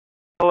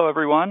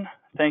everyone.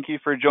 Thank you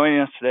for joining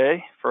us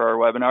today for our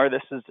webinar.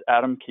 This is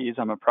Adam Keys.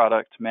 I'm a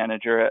product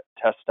manager at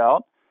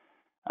TestOut.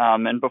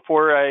 And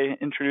before I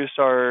introduce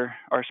our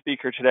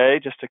speaker today,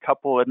 just a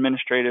couple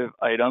administrative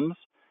items.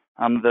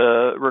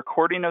 The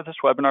recording of this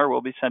webinar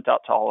will be sent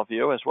out to all of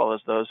you, as well as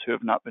those who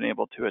have not been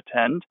able to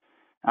attend.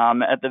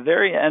 At the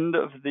very end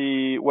of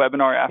the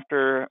webinar,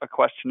 after a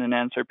question and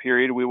answer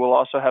period, we will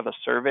also have a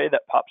survey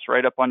that pops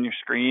right up on your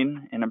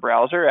screen in a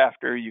browser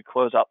after you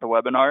close out the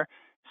webinar.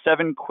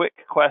 7 quick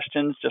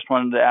questions. Just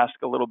wanted to ask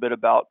a little bit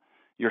about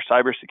your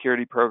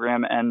cybersecurity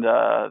program and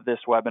this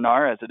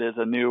webinar, as it is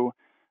a new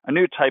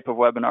type of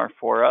webinar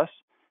for us.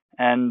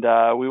 And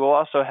we will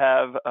also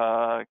have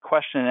a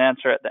question and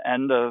answer at the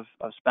end of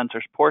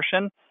Spencer's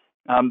portion.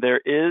 There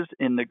is,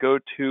 in the Go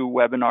To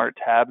Webinar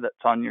tab that's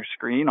on your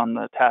screen on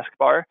the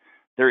taskbar,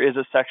 there is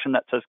a section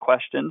that says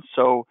questions.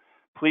 So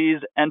please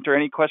enter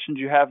any questions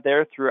you have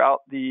there throughout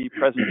the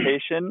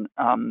presentation.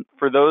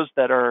 For those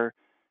that are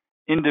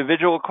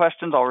individual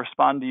questions, I'll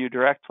respond to you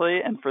directly.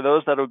 And for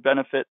those that would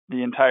benefit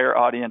the entire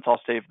audience, I'll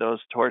save those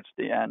towards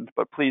the end.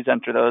 But please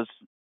enter those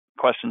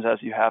questions as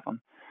you have them.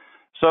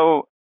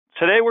 So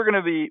today we're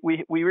going to be,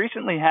 we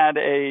recently had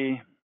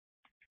a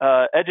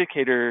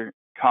educator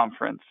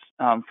conference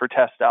for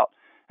TestOut.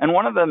 And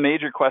one of the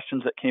major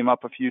questions that came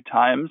up a few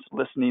times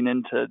listening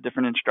into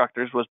different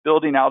instructors was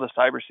building out a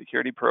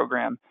cybersecurity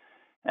program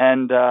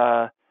and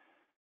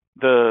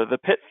the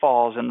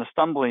pitfalls and the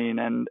stumbling.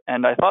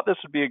 And I thought this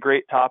would be a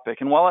great topic.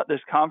 And while at this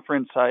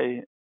conference,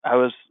 I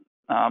was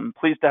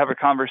pleased to have a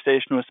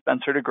conversation with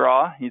Spencer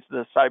DeGraw. He's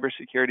the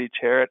Cybersecurity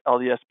Chair at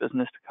LDS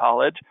Business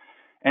College.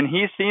 And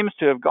he seems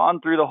to have gone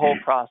through the whole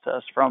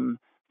process from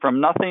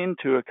nothing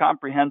to a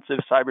comprehensive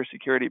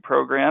cybersecurity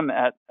program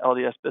at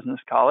LDS Business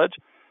College,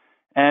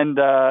 and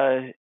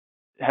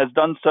has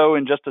done so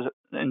in just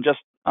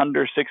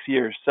under 6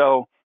 years.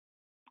 So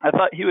I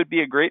thought he would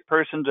be a great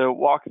person to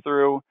walk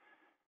through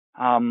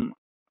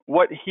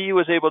what he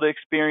was able to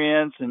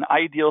experience, an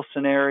ideal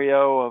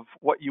scenario of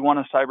what you want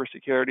a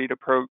cybersecurity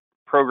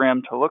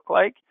program to look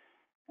like.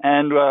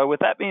 And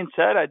with that being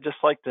said, I'd just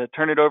like to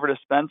turn it over to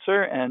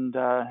Spencer, and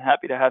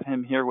happy to have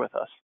him here with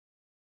us.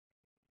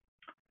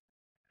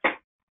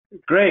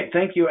 Great.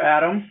 Thank you,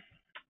 Adam.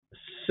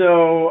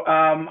 So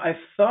I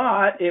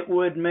thought it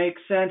would make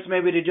sense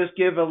maybe to just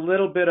give a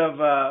little bit of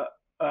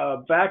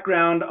a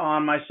background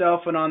on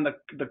myself and on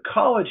the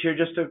college here,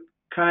 just to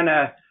kind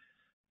of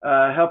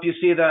help you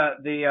see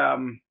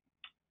the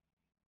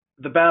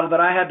battle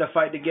that I had to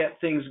fight to get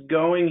things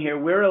going here.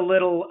 We're a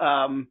little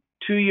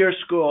 2-year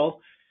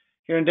school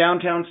here in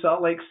downtown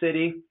Salt Lake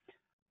City.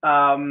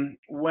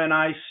 When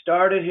I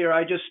started here,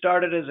 I just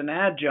started as an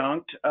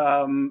adjunct,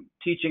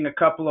 teaching a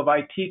couple of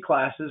IT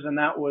classes, and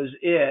that was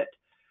it.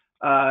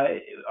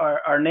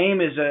 Our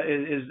name is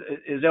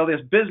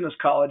LDS Business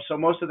College, so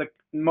most of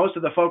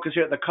the focus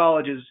here at the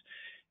college is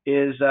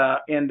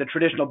in the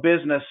traditional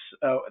business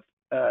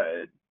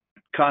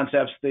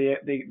concepts,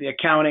 the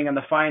accounting and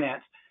the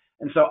finance,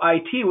 and so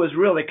IT was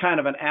really kind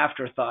of an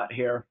afterthought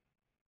here.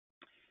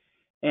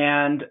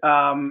 And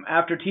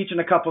after teaching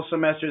a couple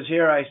semesters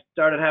here, I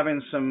started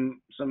having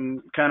some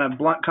kind of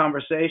blunt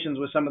conversations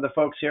with some of the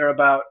folks here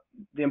about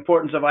the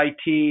importance of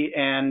IT.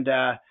 And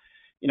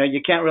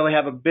you can't really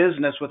have a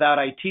business without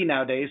IT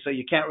nowadays, so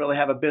you can't really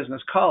have a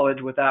business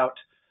college without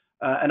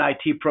an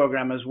IT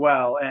program as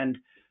well. And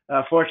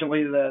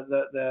fortunately,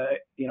 the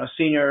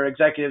senior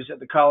executives at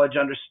the college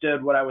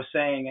understood what I was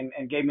saying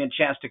and gave me a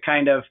chance to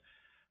kind of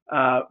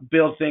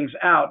build things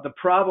out. The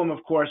problem,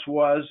 of course,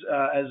 was,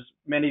 as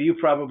many of you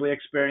probably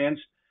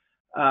experienced,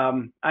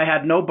 I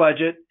had no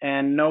budget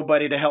and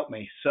nobody to help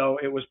me. So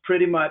it was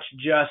pretty much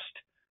just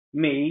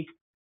me.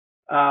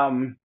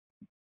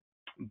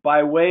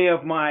 By way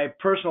of my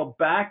personal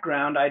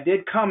background, I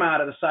did come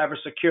out of the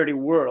cybersecurity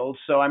world,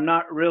 so I'm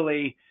not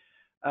really,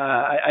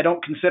 I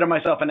don't consider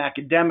myself an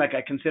academic.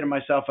 I consider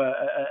myself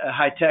a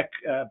high-tech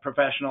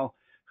professional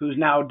who's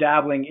now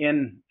dabbling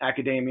in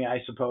academia,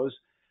 I suppose.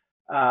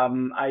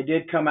 I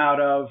did come out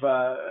of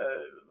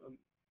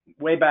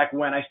way back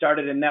when I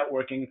started in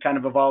networking, kind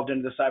of evolved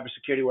into the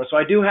cybersecurity world. So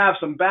I do have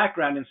some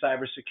background in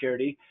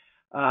cybersecurity,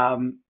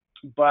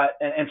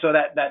 so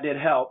that did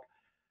help.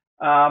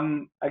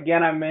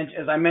 Again,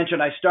 as I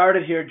mentioned, I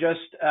started here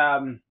just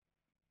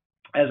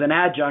as an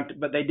adjunct,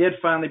 but they did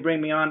finally bring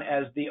me on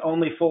as the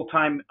only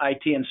full-time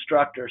IT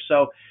instructor.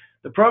 So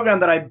the program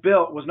that I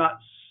built was not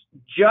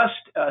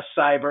just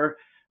cyber.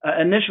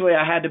 Initially,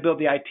 I had to build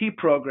the IT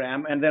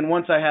program, and then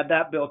once I had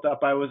that built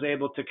up, I was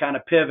able to kind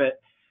of pivot,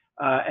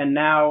 and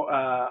now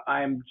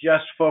I'm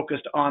just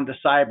focused on the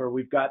cyber.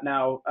 We've got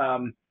now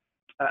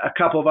a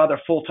couple of other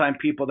full-time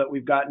people that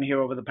we've gotten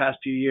here over the past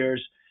few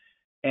years,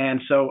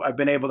 and so I've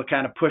been able to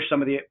kind of push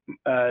some of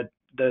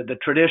the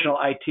traditional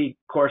IT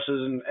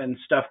courses and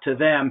stuff to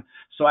them,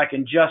 so I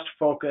can just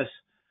focus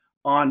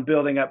on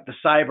building up the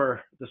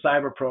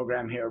cyber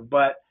program here.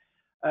 But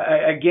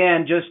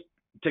again, just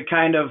to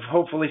kind of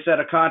hopefully set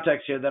a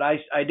context here, that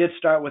I did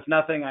start with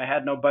nothing. I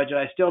had no budget.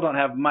 I still don't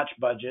have much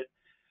budget.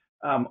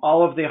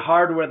 All of the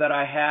hardware that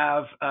I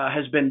have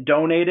has been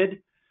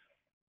donated.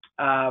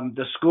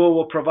 The school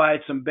will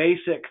provide some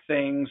basic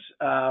things,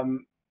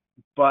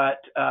 but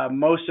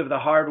most of the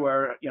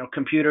hardware,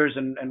 computers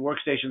and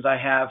workstations I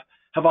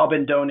have all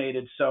been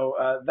donated. So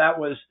that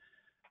was,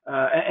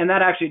 and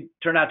that actually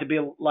turned out to be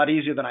a lot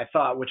easier than I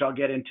thought, which I'll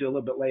get into a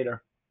little bit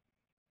later.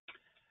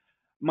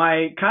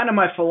 My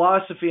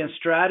philosophy and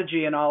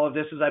strategy in all of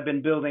this, as I've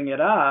been building it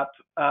up,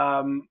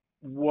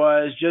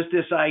 was just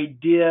this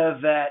idea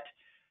that,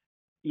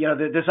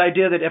 this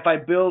idea that if I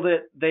build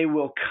it, they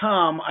will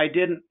come. I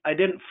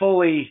didn't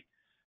fully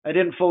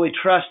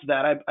trust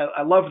that.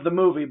 I loved the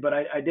movie, but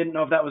I didn't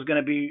know if that was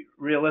going to be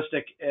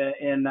realistic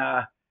in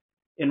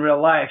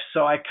real life.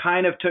 So I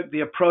kind of took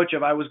the approach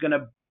of I was going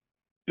to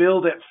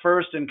build it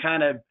first and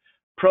kind of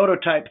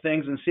prototype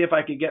things and see if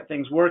I could get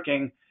things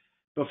working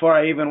before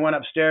I even went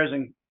upstairs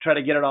and try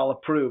to get it all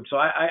approved. So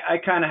I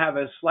kind of have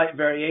a slight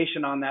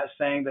variation on that,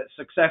 saying that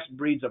success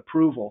breeds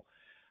approval.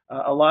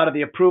 A lot of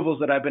the approvals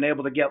that I've been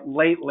able to get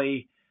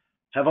lately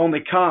have only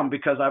come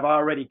because I've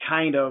already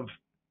kind of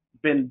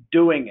been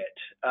doing it.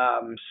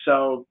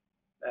 So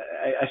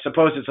I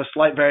suppose it's a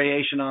slight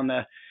variation on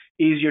the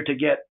easier to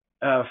get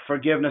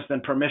forgiveness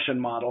than permission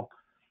model,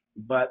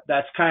 but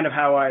that's kind of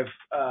how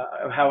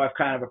I've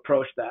kind of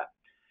approached that.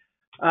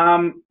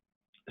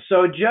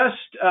 So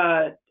just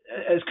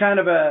as kind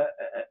of a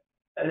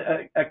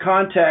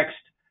context,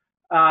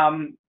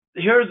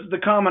 here's the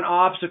common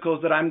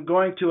obstacles that I'm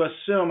going to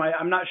assume.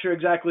 I'm not sure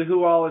exactly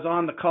who all is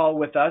on the call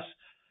with us.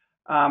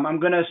 I'm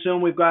going to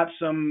assume we've got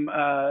some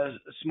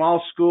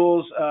small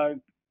schools,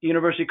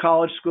 university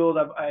college schools.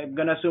 I'm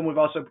going to assume we've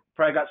also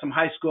probably got some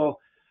high school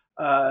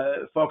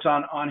folks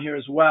on here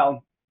as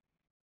well.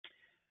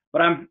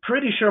 But I'm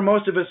pretty sure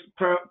most of us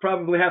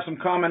probably have some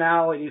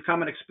commonalities,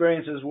 common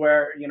experiences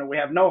where, we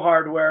have no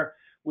hardware.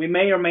 We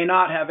may or may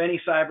not have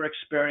any cyber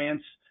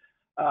experience.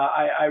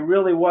 I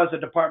really was a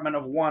department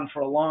of one for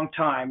a long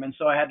time, and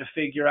so I had to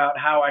figure out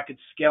how I could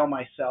scale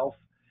myself.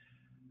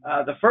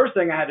 The first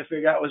thing I had to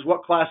figure out was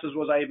what classes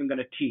was I even going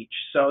to teach.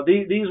 So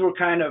these were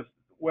kind of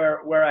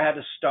where I had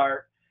to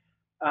start.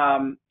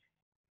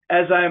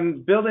 As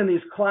I'm building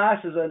these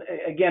classes, and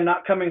again,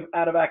 not coming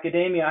out of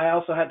academia, I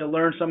also had to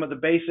learn some of the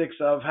basics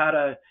of how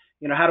to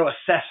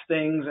assess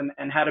things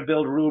and how to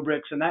build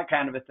rubrics and that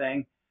kind of a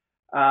thing.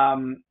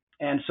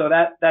 And so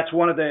that's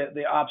one of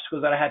the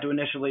obstacles that I had to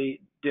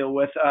initially deal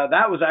with.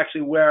 That was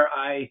actually where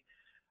I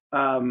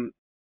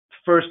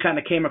first kind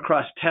of came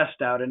across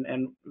TestOut,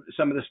 and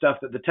some of the stuff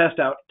that the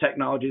TestOut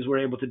technologies were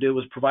able to do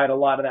was provide a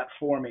lot of that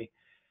for me.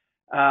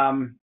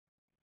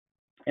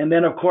 And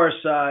then, of course,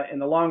 in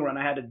the long run,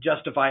 I had to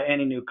justify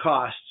any new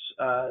costs.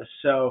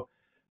 So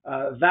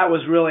that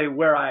was really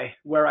where I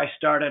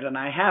started, and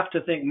I have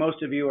to think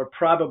most of you are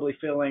probably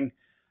feeling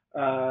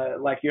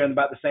like you're in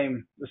about the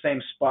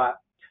same spot.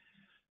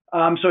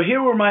 So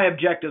here were my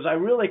objectives. I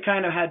really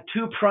kind of had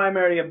two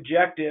primary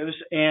objectives,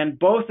 and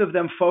both of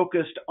them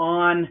focused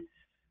on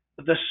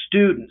the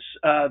students.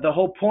 The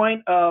whole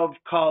point of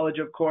college,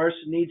 of course,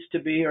 needs to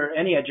be, or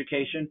any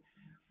education,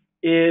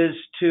 is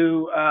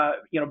to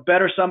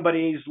better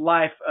somebody's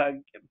life,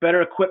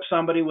 better equip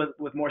somebody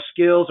with more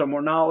skills or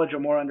more knowledge or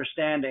more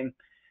understanding.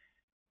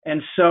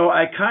 And so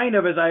I kind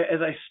of, as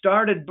I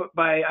started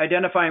by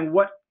identifying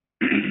what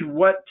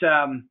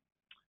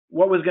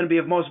was going to be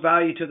of most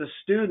value to the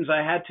students,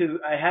 I had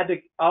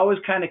to always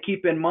kind of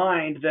keep in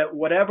mind that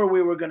whatever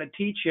we were going to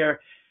teach here,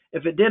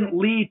 if it didn't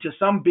lead to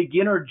some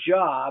beginner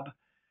job,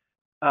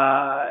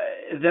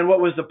 then what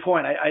was the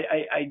point?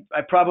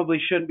 I probably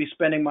shouldn't be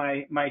spending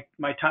my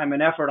time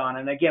and effort on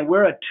it. And again,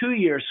 we're a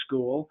 2-year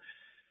school,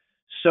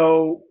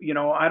 so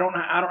I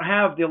don't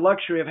have the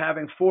luxury of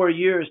having 4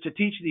 years to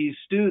teach these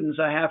students.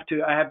 I have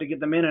to get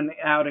them in and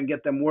out and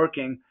get them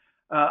working.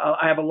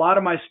 I have a lot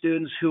of my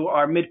students who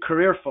are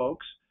mid-career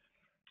folks.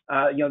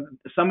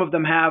 Some of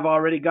them have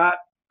already got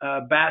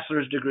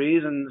bachelor's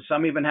degrees, and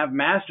some even have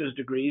master's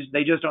degrees.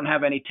 They just don't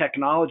have any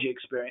technology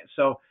experience.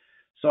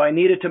 So I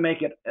needed to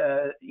make it,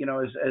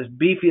 as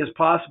beefy as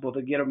possible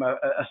to get them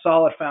a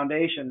solid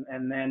foundation,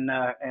 and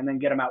then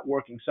get them out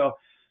working. So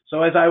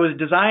as I was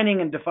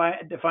designing and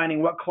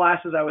defining what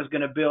classes I was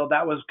going to build,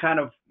 that was kind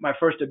of my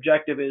first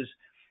objective. Is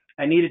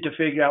I needed to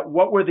figure out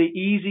what were the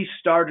easy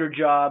starter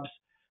jobs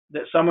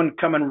that someone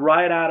coming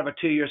right out of a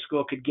 2-year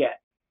school could get.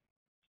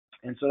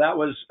 And so that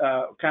was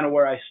kind of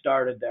where I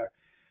started there.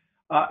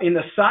 In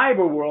the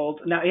cyber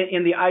world, now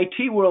in the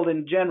IT world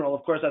in general,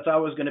 of course, that's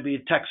always going to be a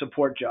tech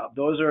support job.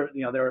 Those are,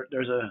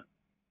 there's a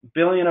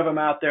billion of them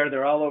out there.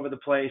 They're all over the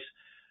place.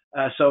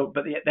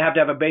 But they have to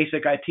have a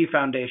basic IT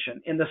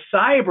foundation. In the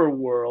cyber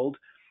world,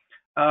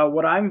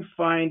 what I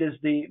find is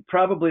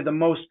probably the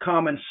most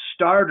common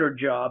starter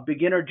job,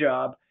 beginner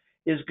job,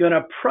 is going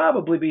to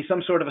probably be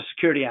some sort of a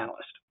security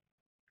analyst,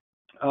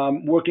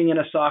 working in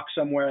a SOC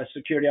somewhere, a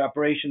security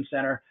operations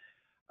center.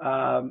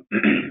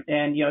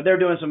 And they're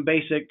doing some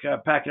basic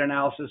packet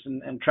analysis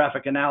and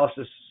traffic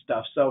analysis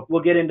stuff. So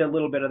we'll get into a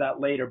little bit of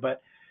that later.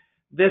 But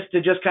this,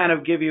 to just kind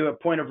of give you a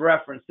point of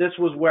reference, this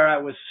was where I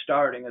was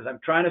starting, as I'm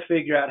trying to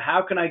figure out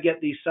how can I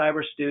get these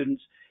cyber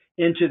students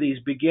into these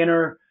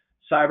beginner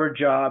cyber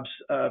jobs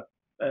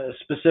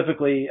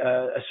specifically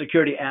a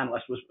security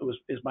analyst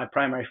is my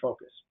primary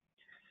focus.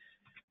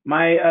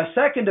 My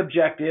second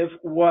objective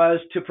was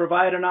to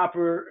provide an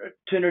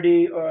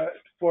opportunity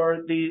for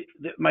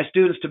my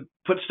students to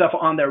put stuff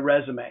on their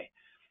resume.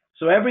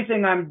 So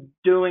everything I'm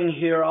doing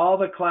here, all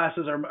the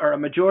classes, or a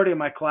majority of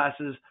my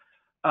classes,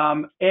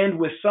 end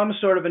with some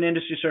sort of an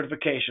industry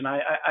certification.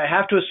 I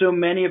have to assume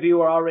many of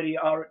you are already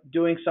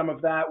doing some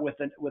of that with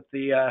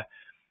the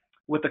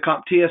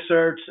CompTIA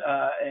certs,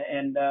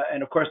 and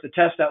of course the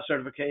TestOut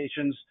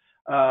certifications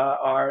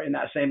are in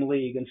that same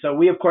league. And so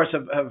we of course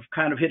have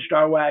kind of hitched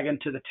our wagon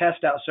to the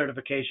TestOut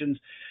certifications.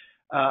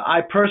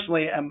 I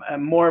personally am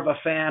more of a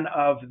fan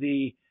of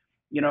the,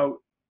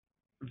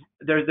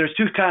 there's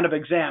two kind of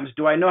exams.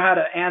 Do I know how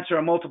to answer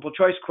a multiple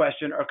choice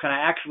question, or can I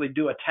actually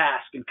do a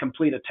task and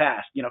complete a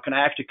task? Can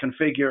I actually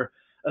configure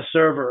a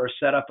server or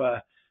set up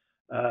a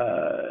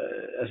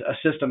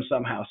system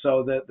somehow?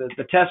 So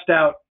the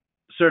TestOut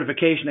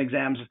certification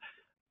exams,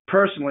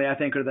 personally, I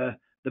think are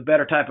the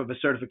better type of a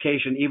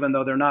certification, even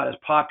though they're not as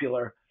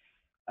popular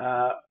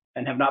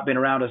and have not been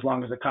around as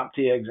long as the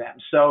CompTIA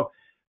exams. So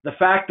the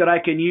fact that I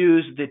can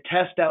use the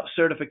TestOut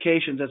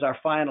certifications as our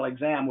final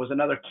exam was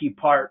another key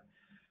part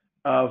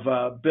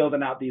of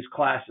building out these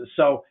classes.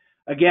 So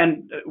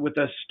again, with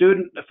the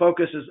student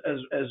focus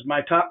as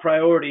my top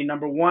priority,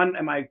 number one,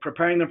 am I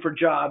preparing them for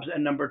jobs?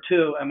 And number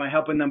two, am I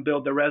helping them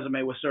build their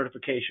resume with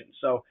certifications?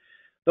 So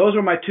those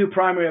were my two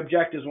primary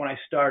objectives when I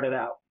started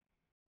out.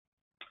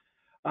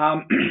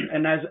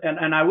 And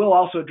I will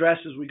also address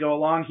as we go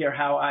along here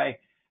how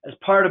as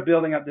part of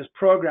building up this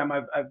program,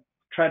 I've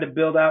tried to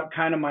build out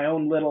kind of my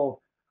own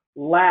little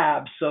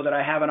lab so that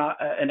I have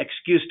an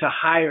excuse to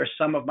hire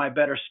some of my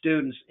better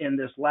students in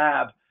this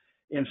lab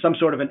in some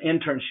sort of an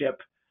internship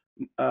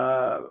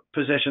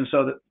position,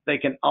 so that they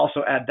can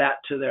also add that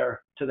to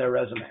their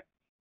resume.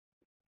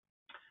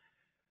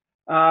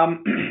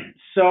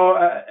 So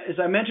as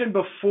I mentioned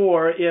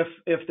before, if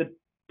the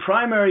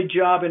primary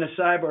job in a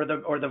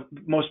cyber, or the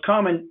most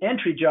common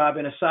entry job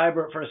in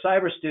for a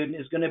cyber student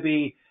is going to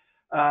be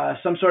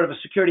some sort of a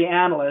security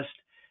analyst,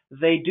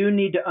 they do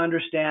need to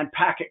understand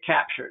packet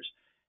captures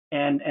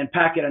and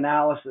packet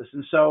analysis.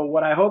 And so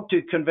what I hope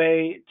to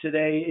convey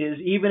today is,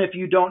 even if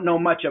you don't know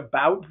much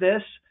about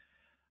this,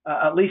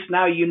 at least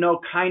now you know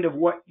kind of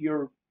what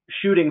you're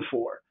shooting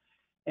for.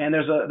 And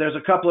there's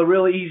a couple of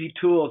really easy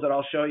tools that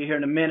I'll show you here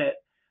in a minute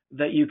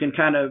that you can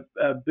kind of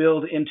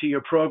build into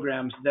your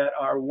programs that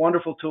are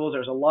wonderful tools.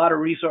 There's a lot of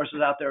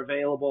resources out there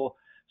available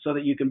so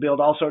that you can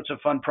build all sorts of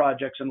fun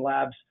projects and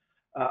labs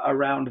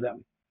around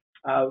them.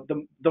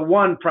 The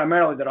one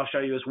primarily that I'll show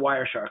you is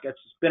Wireshark. It's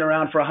been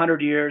around for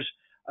 100 years.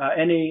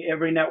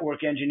 Every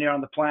network engineer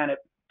on the planet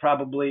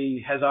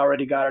probably has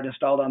already got it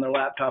installed on their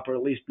laptop, or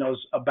at least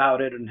knows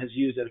about it and has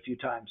used it a few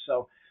times.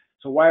 So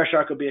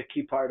Wireshark will be a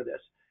key part of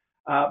this.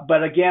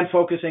 But again,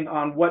 focusing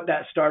on what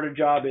that starter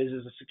job is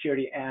as a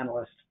security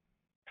analyst.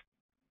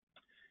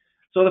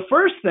 So the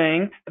first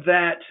thing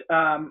that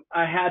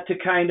I had to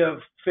kind of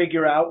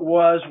figure out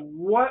was,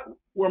 what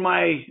were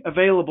my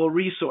available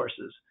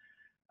resources?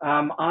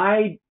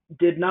 I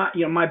did not,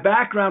 my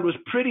background was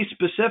pretty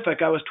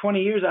specific. I was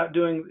 20 years out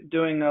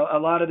doing a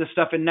lot of this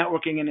stuff in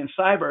networking and in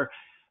cyber,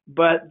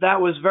 but that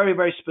was very,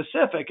 very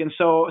specific. And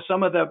so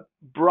some of the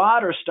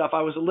broader stuff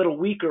I was a little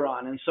weaker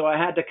on. And so I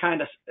had to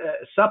kind of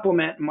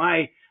supplement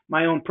my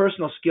own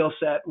personal skill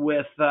set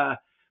with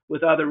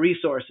other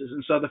resources.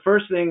 And so the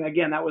first thing,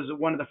 again, that was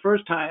one of the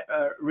first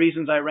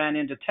reasons I ran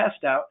into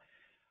TestOut,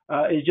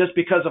 is just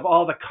because of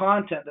all the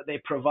content that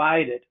they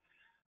provided.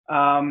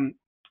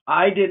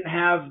 I didn't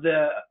have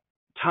the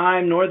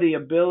time nor the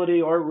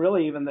ability, or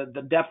really even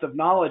the depth of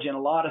knowledge in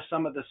a lot of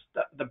some of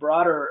the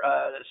broader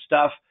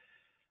stuff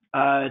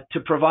to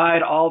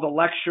provide all the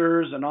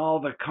lectures and all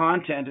the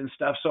content and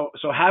stuff.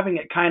 So having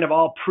it kind of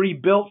all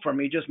pre-built for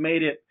me just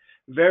made it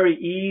very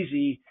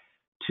easy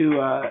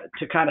to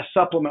kind of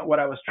supplement what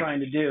I was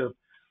trying to do.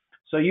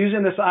 So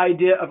using this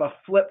idea of a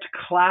flipped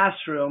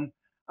classroom,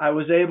 I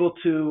was able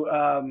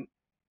to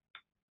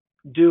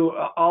do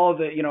all of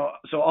the,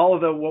 all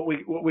of the what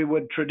we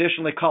would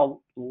traditionally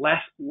call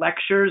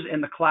lectures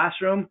in the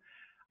classroom.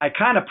 I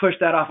kind of pushed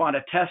that off onto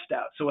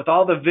TestOut. So with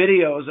all the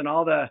videos and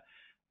all the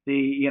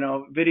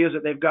videos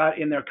that they've got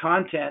in their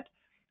content,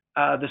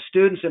 the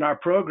students in our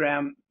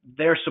program,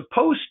 they're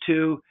supposed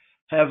to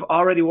have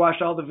already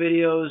watched all the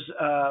videos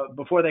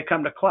before they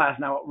come to class.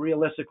 Now,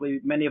 realistically,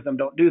 many of them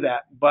don't do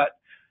that, but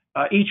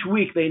each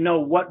week they know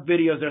what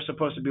videos they're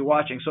supposed to be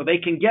watching, so they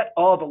can get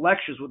all the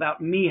lectures without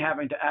me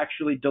having to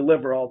actually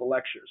deliver all the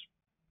lectures.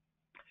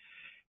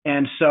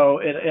 And so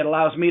it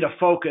allows me to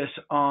focus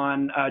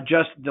on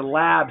just the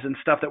labs and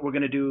stuff that we're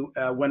going to do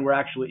when we're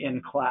actually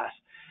in class.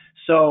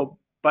 So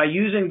by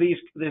using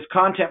this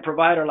content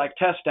provider like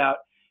TestOut,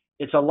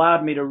 it's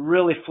allowed me to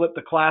really flip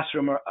the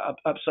classroom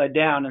upside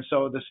down. And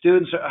so the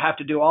students have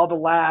to do all the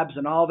labs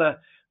and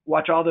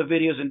watch all the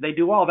videos, and they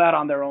do all that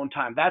on their own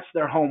time. That's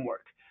their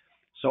homework.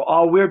 So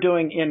all we're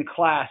doing in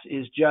class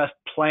is just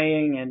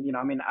playing, and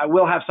I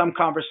will have some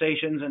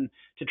conversations and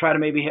to try to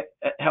maybe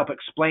help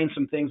explain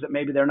some things that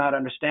maybe they're not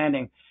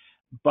understanding.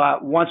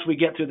 But once we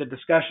get through the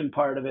discussion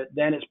part of it,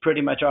 then it's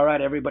pretty much all right.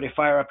 Everybody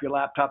fire up your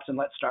laptops and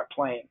let's start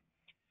playing.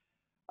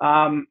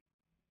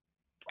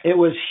 It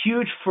was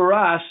huge for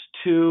us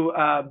to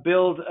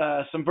build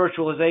some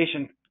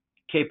virtualization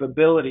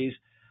capabilities.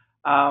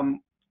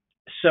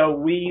 So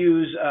we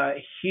use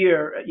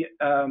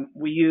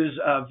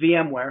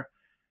VMware,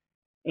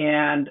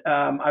 and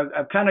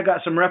I've kind of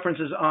got some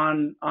references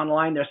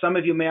online there. Some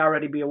of you may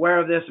already be aware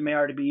of this and may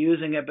already be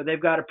using it, but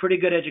they've got a pretty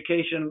good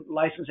education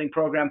licensing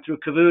program through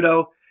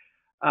Cavuto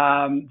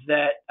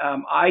that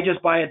I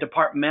just buy a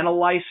departmental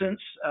license.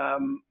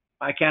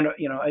 I can't,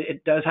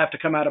 it does have to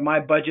come out of my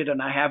budget,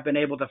 and I have been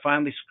able to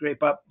finally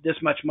scrape up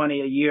this much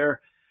money a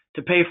year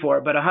to pay for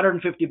it. But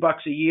 $150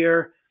 a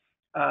year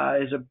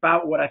is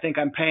about what I think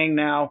I'm paying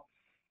now,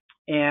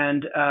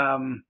 and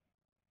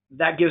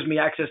that gives me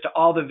access to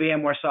all the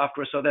VMware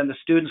software. So then the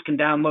students can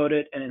download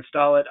it and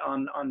install it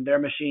on their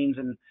machines,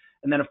 and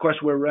then of course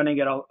we're running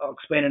it. I'll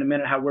explain in a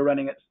minute how we're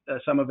running it,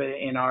 some of it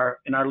in our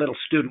little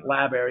student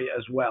lab area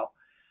as well.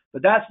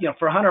 But that's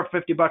for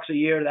 $150 a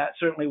year, that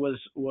certainly was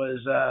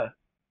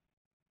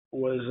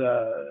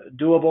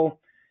doable,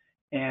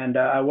 and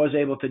I was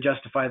able to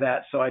justify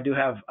that. So I do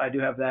have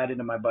that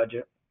into my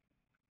budget.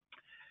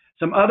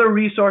 Some other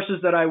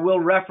resources that I will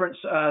reference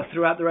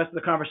throughout the rest of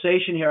the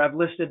conversation here, I've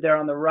listed there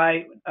on the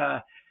right.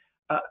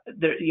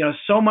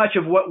 So much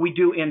of what we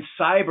do in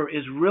cyber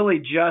is really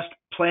just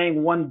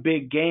playing one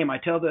big game. I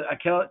tell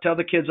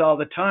the kids all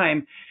the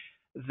time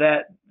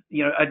that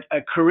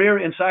a career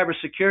in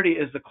cybersecurity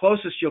is the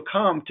closest you'll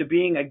come to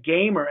being a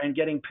gamer and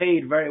getting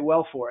paid very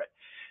well for it,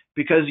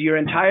 because your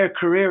entire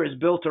career is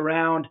built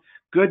around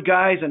good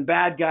guys and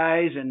bad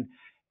guys, and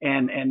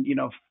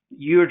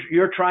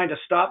you're trying to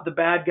stop the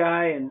bad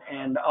guy,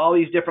 and all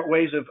these different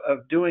ways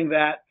of doing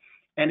that,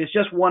 and it's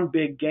just one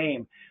big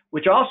game,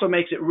 which also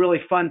makes it really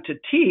fun to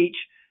teach,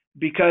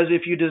 because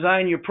if you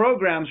design your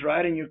programs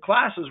right and your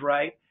classes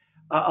right,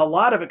 a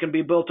lot of it can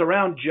be built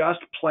around just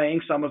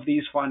playing some of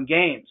these fun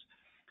games.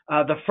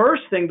 The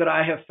first thing that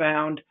I have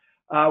found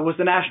was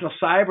the National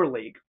Cyber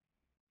League.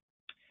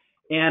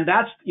 And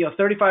that's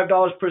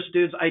 $35 per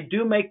student. I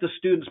do make the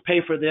students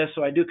pay for this,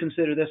 so I do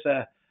consider this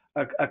a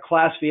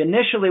class fee.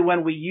 Initially,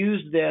 when we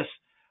used this,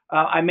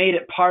 I made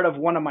it part of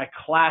one of my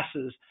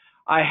classes.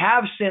 I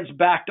have since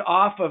backed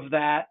off of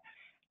that,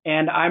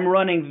 and I'm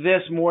running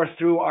this more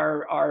through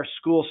our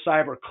school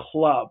cyber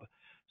club.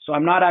 So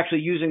I'm not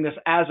actually using this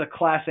as a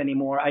class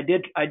anymore. I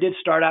did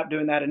start out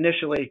doing that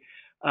initially,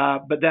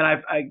 but then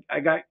I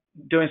got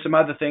doing some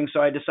other things,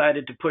 so I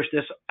decided to push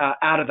this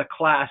out of the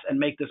class and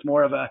make this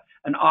more of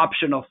an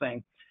optional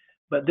thing.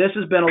 But this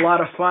has been a lot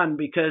of fun,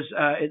 because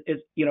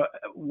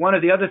one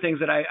of the other things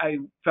that I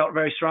felt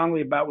very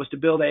strongly about was to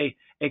build a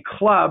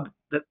club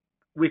that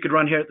we could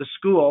run here at the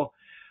school,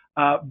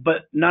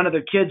 but none of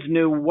the kids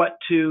knew what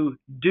to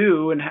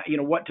do and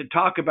what to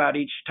talk about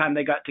each time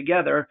they got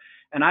together,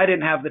 and I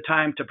didn't have the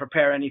time to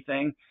prepare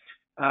anything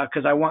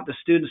because I want the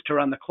students to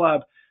run the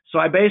club. So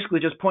I basically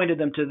just pointed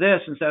them to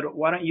this and said,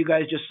 why don't you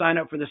guys just sign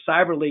up for the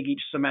Cyber League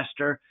each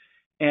semester?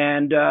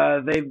 And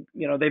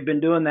they've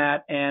been doing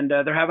that, and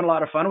they're having a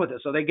lot of fun with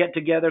it. So they get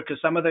together because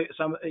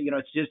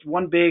it's just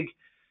one big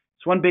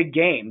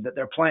game that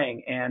they're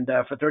playing, and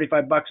for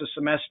 $35 a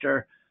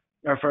semester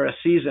or for a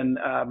season,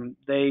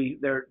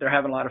 they're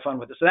having a lot of fun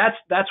with it. So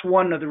that's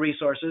one of the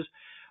resources.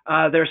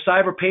 There's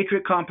Cyber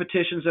Patriot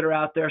competitions that are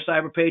out there.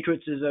 Cyber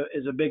Patriots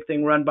is a big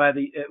thing run by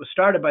it was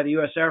started by the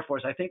U.S. Air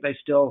Force. I think they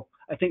still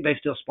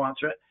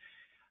sponsor it.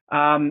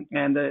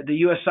 And the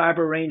U.S.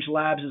 Cyber Range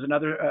Labs is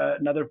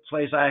another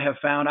place I have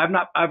found.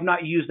 I've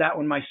not used that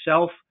one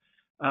myself,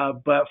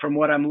 but from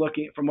what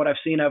I've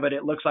seen of it,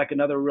 it looks like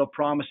another real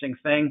promising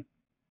thing.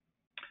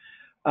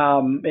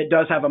 It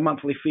does have a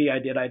monthly fee, I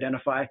did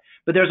identify,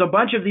 but there's a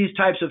bunch of these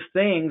types of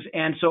things,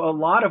 and so a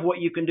lot of what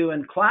you can do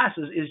in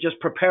classes is just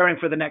preparing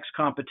for the next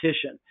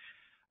competition.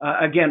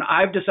 Again,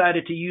 I've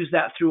decided to use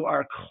that through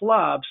our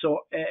club, so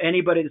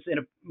anybody that's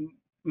a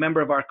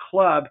member of our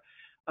club,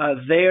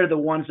 they're the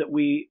ones that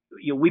we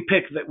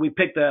pick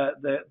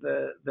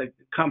the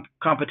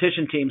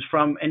competition teams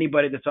from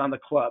anybody that's on the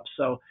club.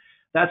 So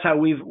that's how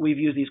we've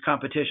used these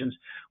competitions.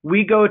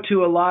 We go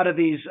to a lot of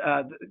these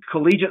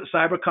collegiate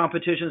cyber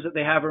competitions that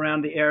they have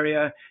around the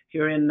area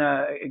here in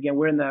again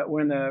we're in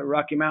the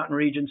Rocky Mountain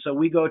region, so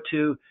we go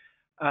to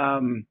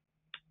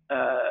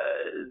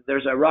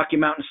there's a Rocky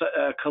Mountain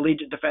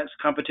collegiate defense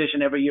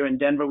competition every year in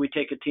Denver. We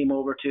take a team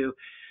over to,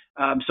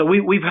 so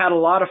we've had a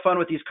lot of fun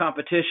with these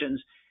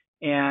competitions,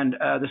 and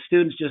the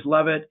students just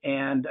love it,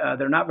 and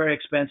they're not very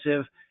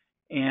expensive,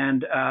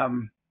 and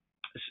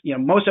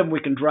most of them we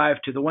can drive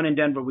to. The one in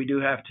Denver, we do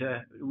have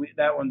to.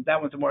 That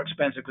one's more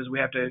expensive because we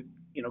have to,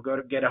 go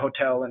to get a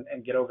hotel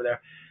and get over there.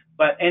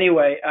 But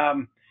anyway,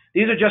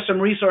 these are just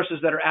some resources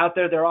that are out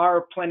there. There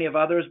are plenty of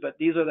others, but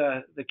these are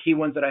the key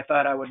ones that I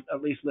thought I would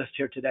at least list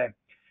here today.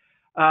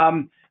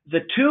 The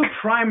two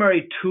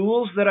primary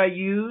tools that I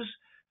use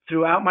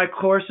throughout my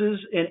courses,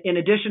 in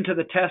addition to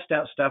the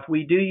TestOut stuff,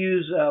 we do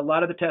use a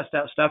lot of the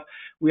TestOut stuff.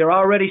 We are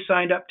already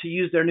signed up to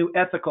use their new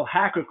ethical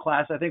hacker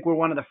class. I think we're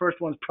one of the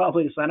first ones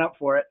probably to sign up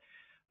for it.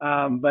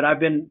 But I've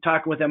been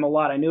talking with them a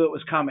lot. I knew it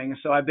was coming,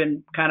 so I've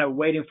been kind of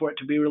waiting for it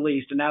to be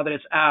released. And now that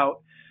it's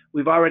out,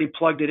 we've already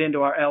plugged it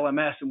into our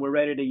LMS, and we're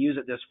ready to use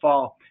it this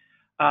fall.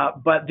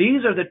 But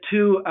these are the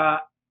two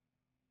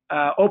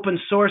open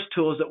source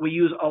tools that we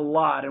use a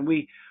lot, and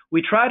we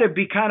try to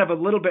be kind of a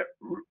little bit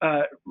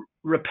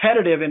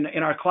repetitive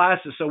in our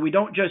classes. So we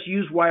don't just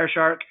use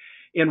Wireshark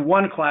in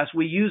one class.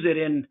 We use it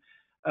in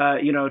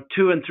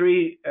 2 and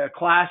 3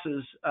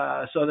 classes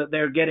so that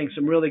they're getting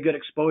some really good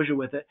exposure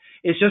with it.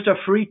 It's just a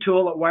free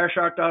tool at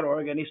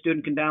wireshark.org. Any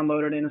student can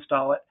download it and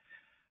install it.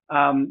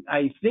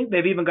 I think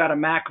they've even got a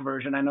Mac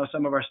version. I know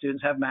some of our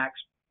students have Macs.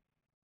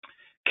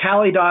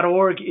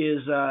 Kali.org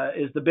is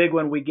the big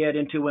one we get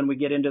into when we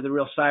get into the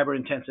real cyber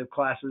intensive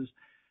classes.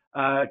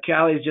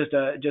 Kali is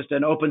just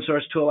an open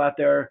source tool out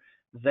there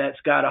that's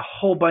got a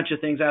whole bunch of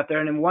things out there.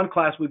 And in one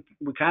class, we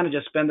kind of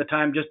just spend the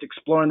time just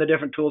exploring the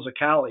different tools of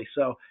Kali.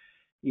 So,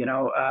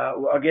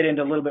 I'll get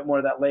into a little bit more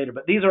of that later.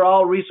 But these are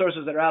all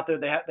resources that are out there.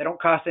 They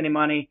don't cost any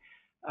money.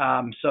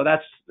 So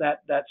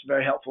that's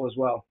very helpful as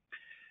well.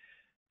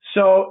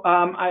 So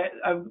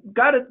I've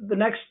got the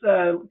next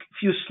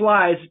few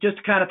slides just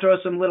to kind of throw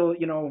some little,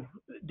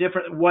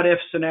 different what-if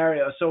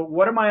scenarios. So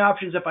what are my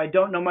options if I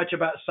don't know much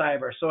about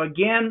cyber? So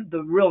again,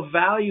 the real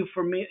value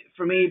for me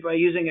by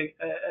using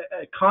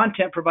a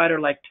content provider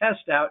like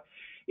TestOut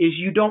is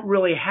you don't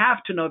really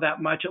have to know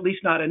that much, at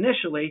least not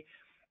initially,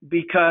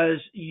 because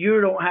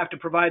you don't have to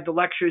provide the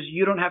lectures,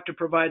 you don't have to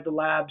provide the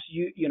labs.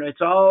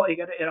 It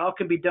all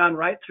can be done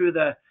right through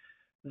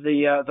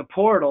the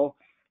portal.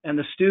 And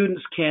the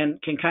students can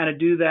kind of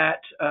do that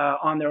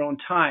on their own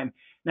time.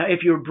 Now, if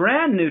you're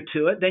brand new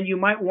to it, then you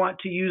might want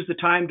to use the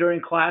time during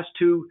class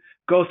to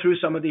go through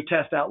some of the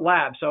TestOut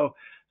labs. So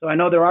I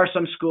know there are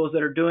some schools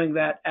that are doing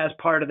that as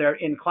part of their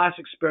in-class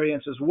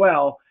experience as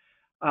well.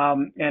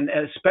 And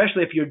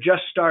especially if you're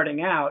just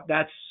starting out,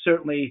 that's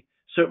certainly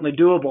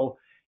doable.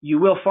 You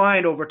will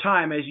find over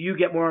time, as you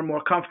get more and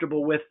more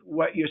comfortable with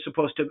what you're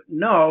supposed to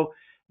know,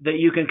 that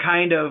you can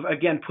kind of,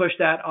 again, push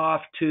that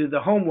off to the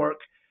homework,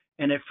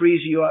 and it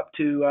frees you up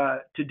to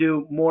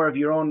do more of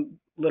your own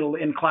little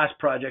in-class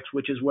projects,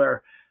 which is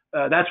where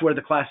that's where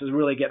the classes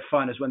really get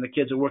fun, is when the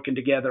kids are working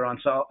together on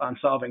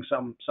solving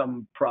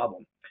some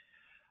problem.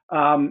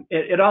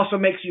 It also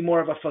makes you more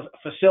of a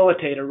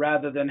facilitator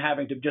rather than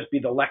having to just be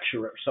the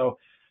lecturer. So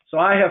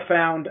I have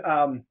found,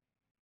 in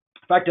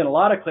fact, in a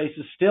lot of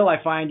cases, still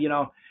I find,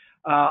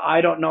 I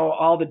don't know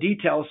all the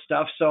details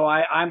stuff, so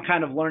I'm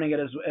kind of learning it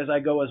as I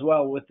go as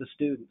well with the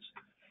students.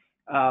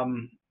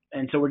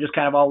 And so we're just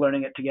kind of all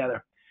learning it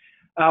together.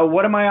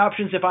 What are my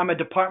options if I'm a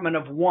department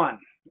of one?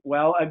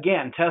 Well,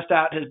 again,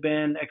 TestOut has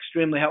been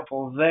extremely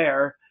helpful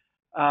there.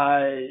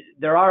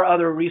 There are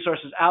other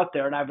resources out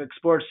there, and I've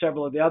explored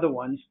several of the other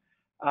ones.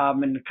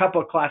 In a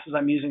couple of classes,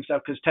 I'm using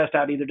stuff because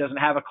TestOut either doesn't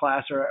have a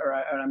class or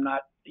I'm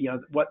not,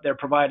 what they're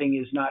providing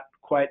is not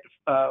quite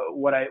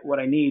what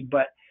I need.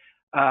 But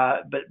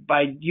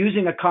by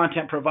using a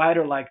content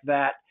provider like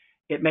that,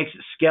 it makes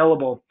it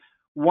scalable.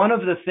 One of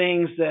the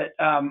things that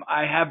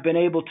I have been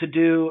able to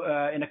do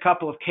in a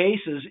couple of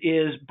cases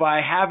is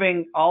by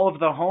having all of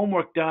the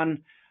homework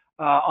done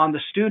on the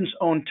student's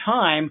own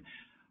time,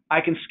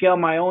 I can scale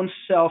my own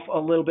self a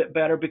little bit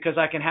better because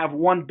I can have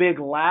one big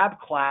lab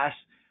class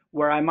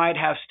where I might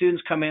have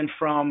students come in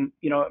from,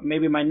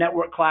 maybe my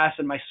network class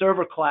and my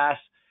server class,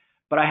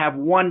 but I have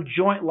one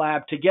joint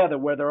lab together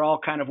where they're all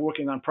kind of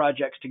working on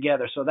projects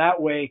together. So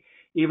that way,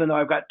 even though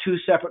I've got two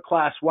separate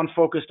classes, one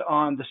focused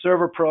on the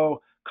Server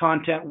Pro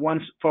content,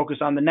 one's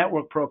focused on the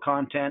Network Pro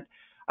content,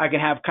 I can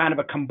have kind of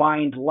a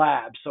combined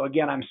lab. So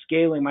again, I'm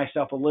scaling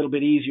myself a little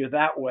bit easier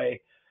that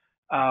way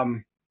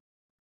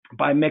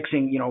by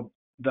mixing,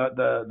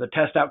 the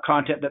TestOut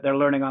content that they're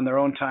learning on their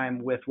own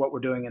time with what we're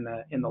doing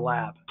in the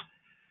lab.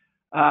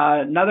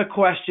 Another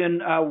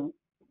question: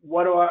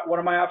 what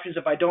are my options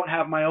if I don't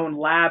have my own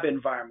lab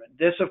environment?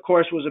 This, of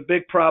course, was a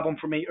big problem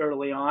for me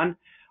early on.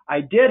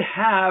 I did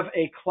have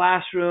a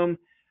classroom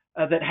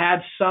that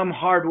had some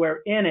hardware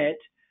in it.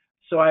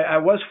 So I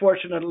was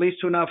fortunate, at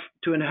least enough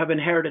to have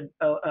inherited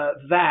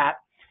that,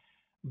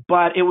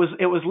 but it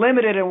was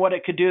limited in what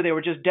it could do. They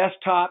were just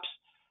desktops,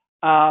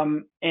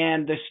 and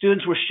the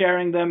students were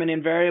sharing them, and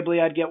invariably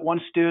I'd get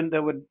one student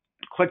that would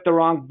click the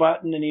wrong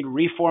button and he'd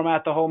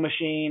reformat the whole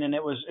machine, and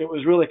it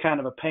was really kind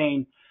of a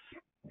pain.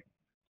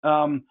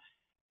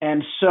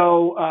 And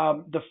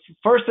so the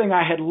first thing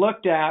I had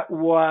looked at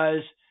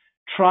was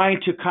trying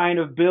to kind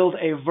of build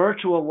a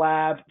virtual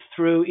lab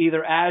through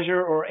either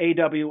Azure or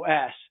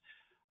AWS.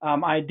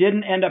 I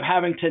didn't end up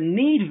having to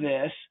need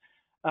this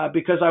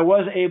because I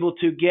was able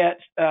to get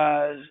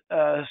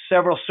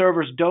several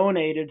servers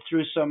donated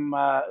through some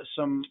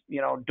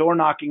door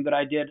knocking that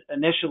I did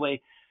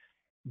initially.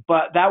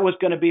 But that was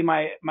going to be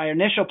my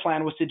initial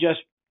plan, was to just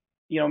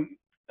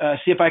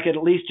see if I could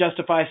at least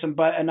justify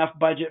enough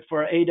budget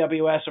for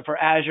AWS or for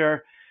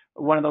Azure,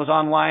 one of those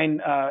online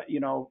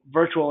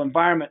virtual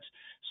environments,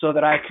 so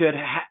that I could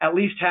at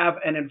least have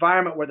an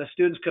environment where the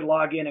students could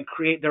log in and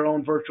create their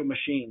own virtual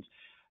machines.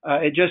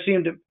 It just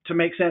seemed to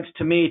make sense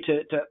to me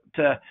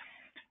to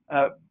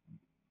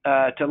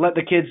to let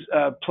the kids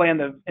play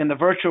in the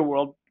virtual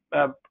world.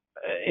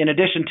 In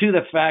addition to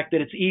the fact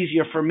that it's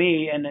easier for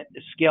me and it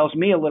scales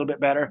me a little bit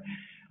better.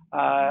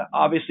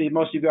 Obviously,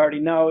 most of you already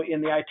know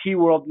in the IT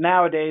world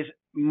nowadays,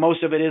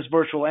 most of it is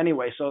virtual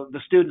anyway. So the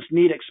students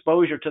need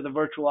exposure to the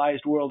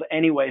virtualized world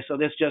anyway. So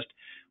this just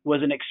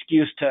was an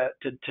excuse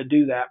to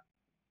do that.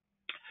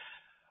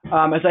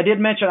 As I did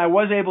mention, I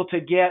was able to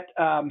get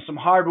some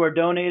hardware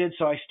donated.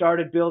 So I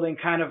started building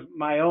kind of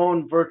my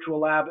own virtual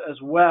lab as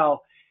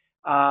well.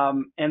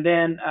 And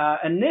then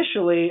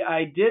initially,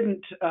 I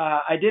didn't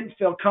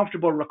feel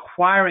comfortable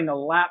requiring a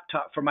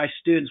laptop for my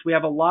students. We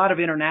have a lot of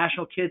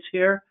international kids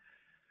here,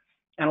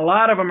 and a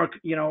lot of them are,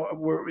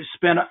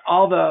 spend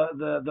all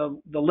the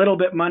little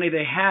bit money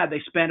they had.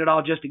 They spend it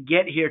all just to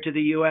get here to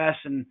the U.S.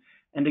 and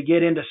to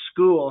get into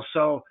school.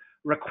 So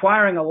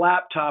requiring a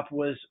laptop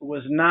was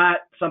not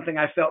something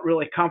I felt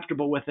really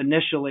comfortable with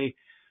initially.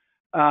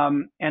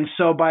 And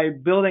so by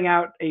building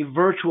out a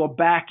virtual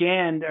back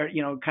end, or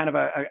kind of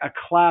a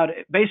cloud,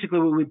 basically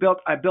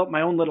I built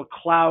my own little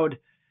cloud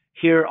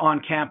here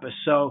on campus.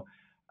 So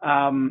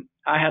I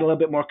had a little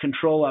bit more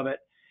control of it.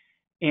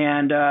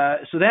 And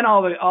so then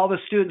all the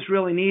students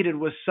really needed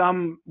was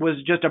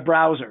just a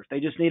browser.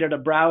 They just needed a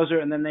browser,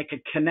 and then they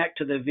could connect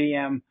to the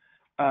VM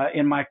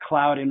in my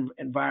cloud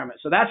environment.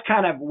 So that's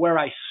kind of where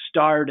I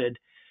started.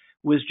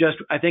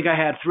 I think I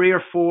had 3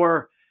 or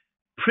 4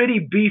 pretty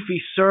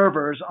beefy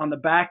servers on the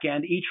back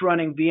end, each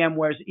running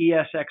VMware's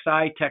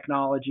ESXi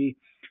technology.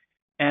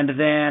 And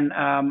then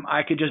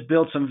I could just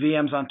build some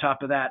VMs on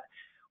top of that.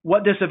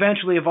 What this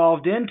eventually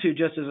evolved into,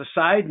 just as a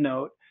side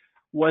note,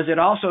 was it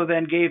also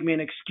then gave me an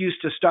excuse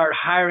to start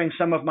hiring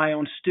some of my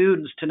own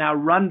students to now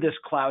run this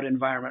cloud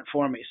environment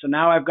for me. So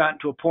now I've gotten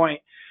to a point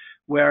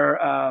where,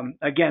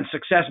 again,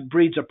 success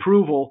breeds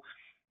approval.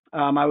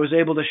 I was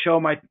able to show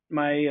my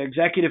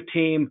executive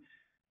team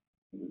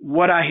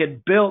what I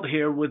had built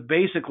here with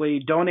basically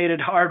donated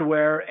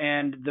hardware,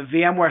 and the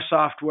VMware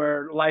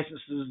software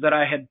licenses that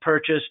I had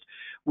purchased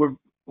were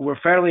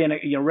fairly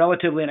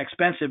relatively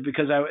inexpensive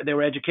because they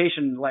were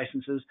education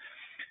licenses.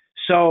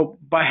 So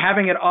by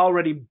having it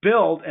already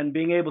built and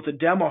being able to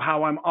demo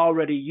how I'm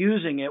already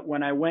using it,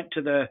 when I went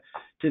to the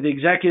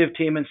executive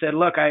team and said,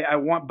 look, I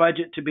want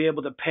budget to be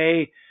able to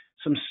pay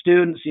some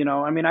students,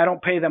 I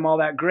don't pay them all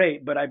that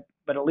great, but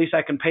at least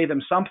I can pay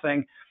them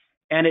something.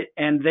 And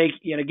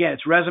again,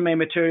 it's resume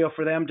material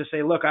for them to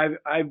say, look,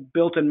 I've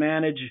built and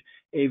manage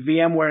a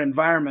VMware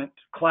environment,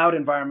 cloud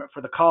environment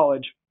for the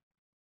college.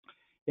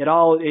 It's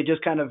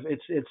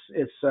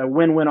a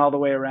win-win all the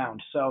way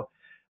around. So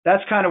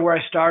that's kind of where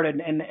I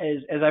started. And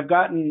as I've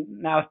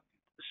gotten now,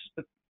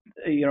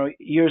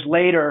 years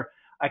later,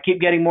 I keep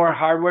getting more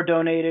hardware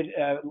donated.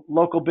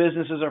 Local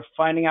businesses are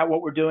finding out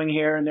what we're doing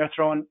here, and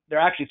they're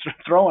actually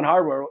throwing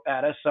hardware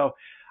at us. So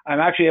I'm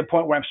actually at a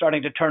point where I'm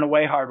starting to turn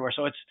away hardware.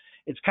 So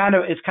it's kind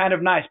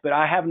of nice, but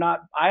I have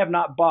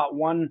not bought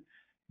one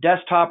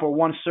desktop or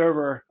one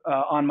server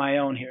on my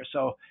own here.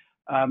 So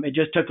it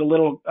just took a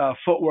little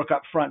footwork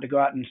up front to go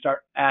out and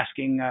start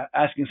asking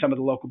some of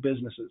the local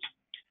businesses.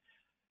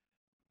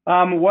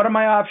 What are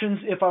my options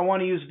if I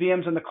want to use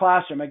VMs in the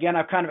classroom? Again,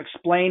 I've kind of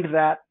explained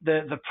that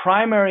the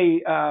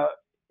primary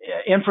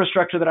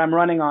infrastructure that I'm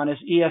running on is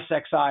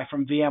ESXi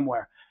from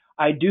VMware.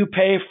 I do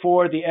pay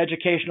for the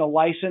educational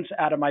license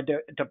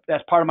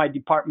that's part of my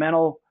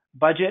departmental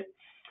budget,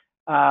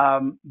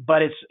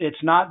 but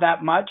it's not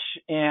that much,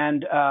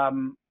 and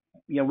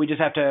we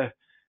just have to.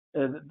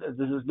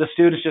 The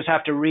students just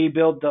have to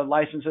rebuild the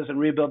licenses and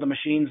rebuild the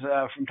machines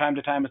from time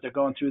to time as they're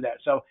going through that.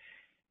 So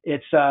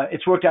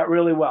it's worked out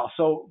really well.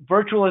 So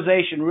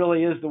virtualization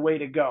really is the way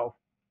to go.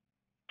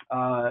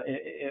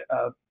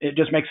 It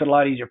just makes it a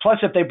lot easier. Plus,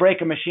 if they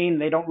break a machine,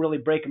 they don't really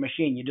break a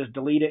machine. You just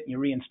delete it and you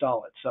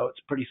reinstall it. So it's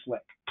pretty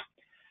slick.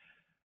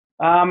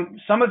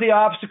 Some of the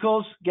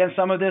obstacles, again,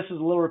 some of this is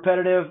a little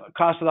repetitive.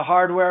 Cost of the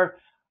hardware.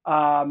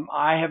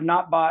 I have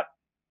not bought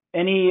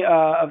any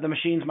of the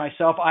machines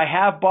myself. I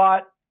have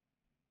bought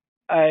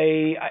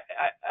a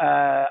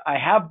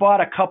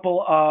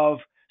couple of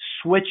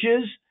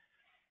switches,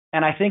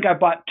 and I think I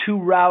bought 2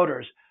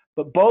 routers.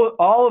 But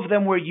all of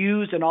them were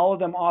used, and all of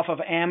them off of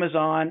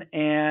Amazon,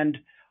 and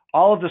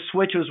all of the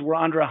switches were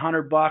under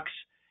 $100.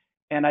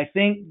 And I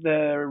think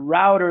the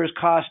routers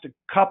cost a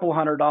couple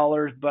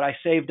 $100, but I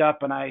saved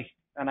up and I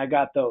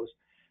got those.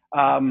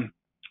 I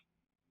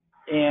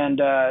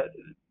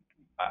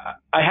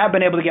have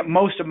been able to get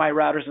most of my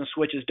routers and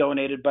switches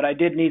donated, but I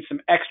did need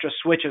some extra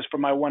switches for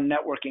my one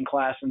networking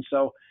class, and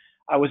so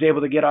I was able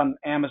to get on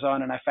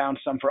Amazon, and I found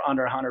some for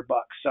under $100.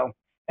 So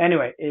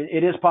anyway,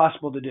 it is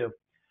possible to do.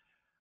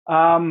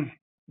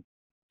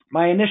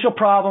 My initial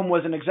problem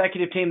was an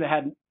executive team that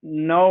had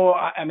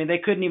they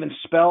couldn't even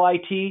spell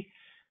IT.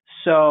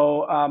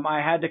 So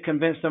I had to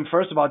convince them,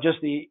 first of all,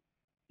 just the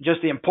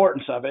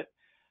importance of it.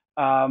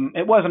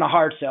 It wasn't a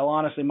hard sell.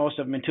 Honestly, most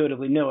of them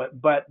intuitively knew it,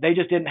 but they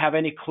just didn't have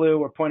any clue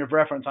or point of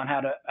reference on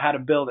how to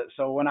build it.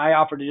 So when I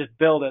offered to just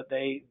build it,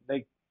 they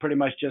pretty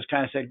much just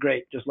kind of said,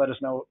 great, just let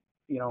us know,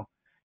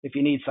 if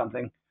you need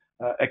something,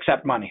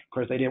 accept money. Of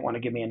course, they didn't want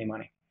to give me any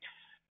money.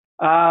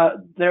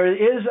 There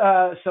is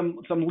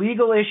some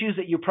legal issues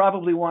that you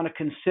probably want to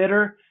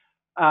consider.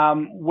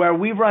 Where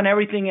we run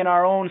everything in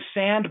our own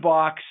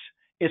sandbox,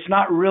 it's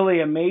not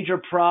really a major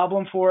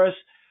problem for us.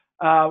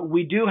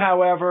 We do,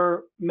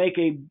 however, make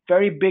a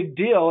very big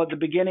deal at the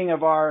beginning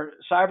of our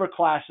cyber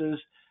classes,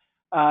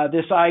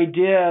 this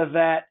idea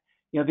that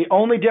the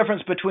only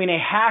difference between a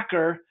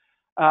hacker,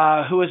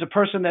 who is a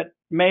person that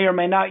may or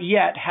may not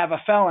yet have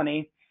a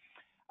felony,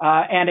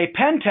 and a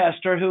pen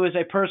tester, who is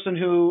a person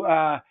who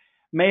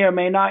may or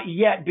may not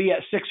yet be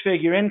at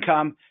six-figure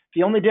income,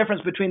 the only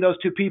difference between those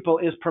two people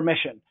is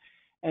permission.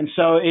 And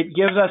so it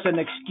gives us an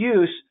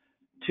excuse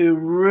to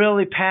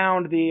really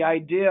pound the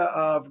idea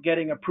of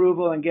getting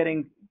approval and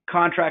getting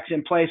contracts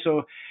in place.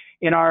 So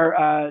in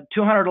our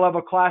 200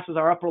 level classes,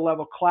 our upper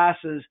level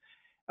classes,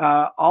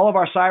 all of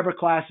our cyber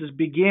classes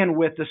begin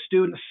with the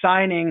student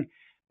signing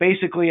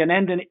basically an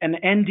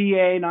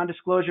NDA,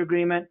 non-disclosure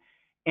agreement,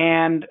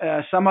 and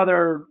some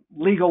other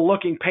legal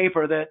looking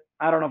paper that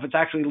I don't know if it's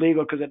actually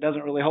legal because it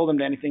doesn't really hold them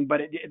to anything, but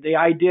the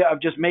idea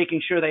of just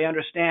making sure they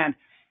understand,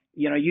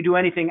 you do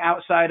anything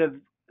outside of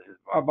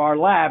our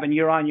lab and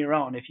you're on your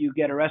own. If you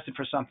get arrested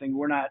for something,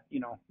 we're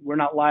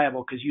not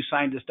liable because you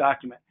signed this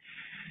document.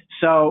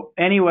 So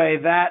anyway,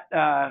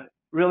 that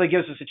really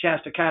gives us a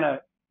chance to kind of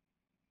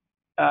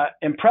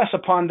impress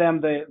upon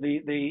them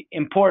the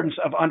importance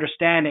of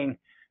understanding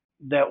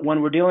that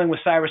when we're dealing with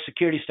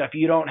cybersecurity stuff,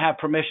 you don't have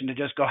permission to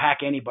just go hack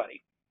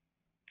anybody.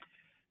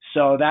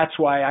 So that's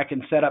why I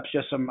can set up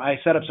I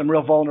set up some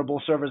real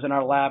vulnerable servers in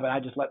our lab, and I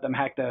just let them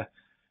hack the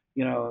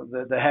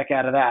heck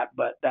out of that.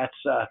 But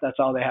that's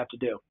all they have to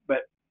do. But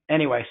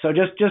anyway, so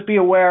just be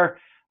aware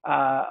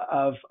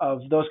of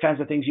those kinds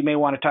of things. You may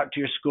want to talk to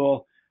your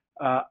school,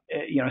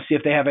 see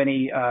if they have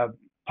any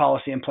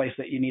policy in place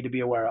that you need to be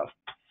aware of.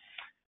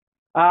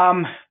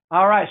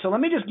 All right, so let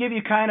me just give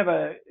you kind of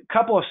a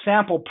couple of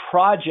sample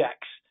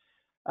projects.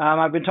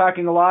 I've been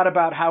talking a lot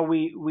about how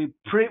we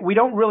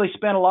don't really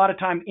spend a lot of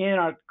time in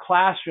our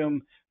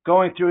classroom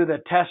going through the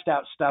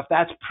TestOut stuff.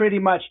 That's pretty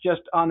much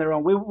just on their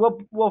own.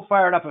 We'll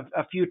fire it up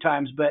a few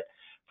times, but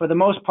for the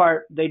most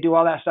part, they do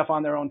all that stuff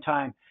on their own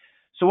time.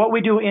 So what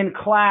we do in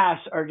class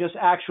are just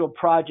actual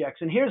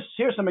projects. And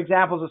here's some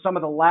examples of some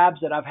of the labs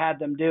that I've had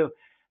them do.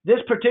 This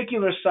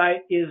particular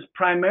site is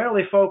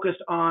primarily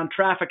focused on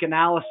traffic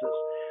analysis.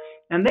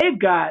 And they've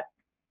got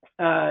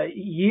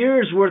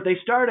years worth. They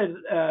started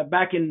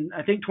back in,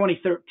 I think,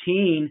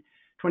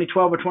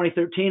 2012 or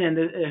 2013. And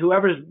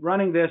whoever's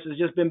running this has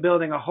just been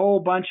building a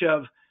whole bunch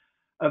of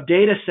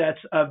data sets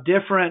of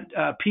different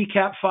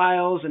PCAP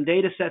files and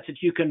data sets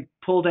that you can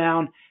pull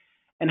down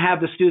and have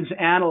the students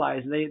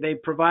analyze. They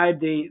provide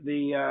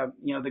the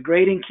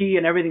grading key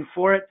and everything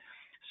for it.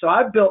 So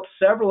I've built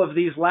several of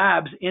these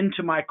labs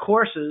into my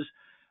courses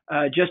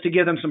just to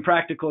give them some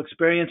practical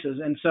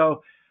experiences. And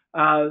so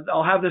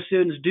I'll have the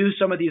students do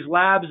some of these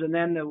labs, and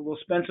then we'll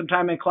spend some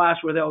time in class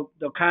where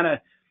they'll kind of,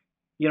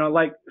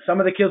 like some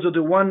of the kids will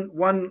do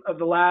one of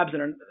the labs,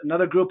 and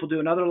another group will do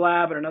another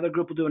lab, and another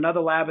group will do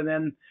another lab, and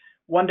then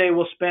one day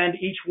we'll spend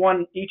each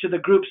of the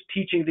groups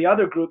teaching the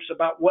other groups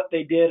about what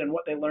they did and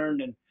what they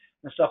learned and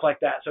stuff like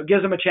that. So it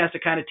gives them a chance to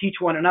kind of teach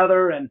one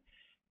another and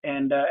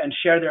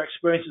share their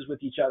experiences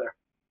with each other.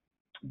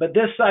 But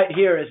this site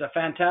here is a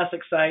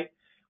fantastic site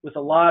with a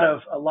lot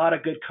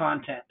of good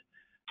content.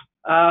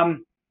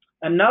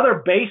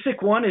 Another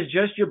basic one is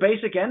just your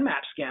basic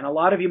Nmap scan. A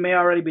lot of you may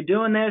already be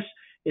doing this.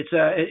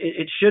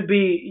 It should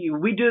be.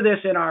 We do this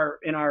in our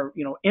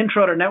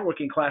intro to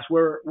networking class.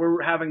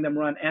 We're having them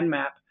run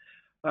Nmap.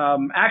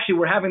 Actually,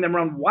 we're having them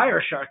run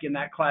Wireshark in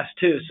that class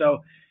too.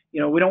 So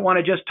we don't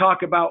want to just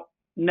talk about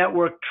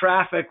network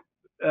traffic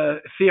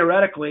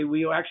theoretically.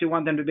 We actually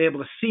want them to be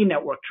able to see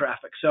network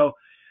traffic. So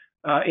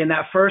in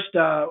that first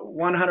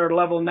 100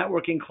 level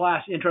networking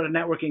class, intro to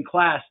networking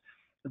class,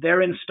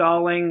 they're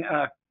installing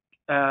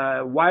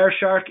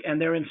Wireshark, and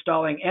they're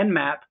installing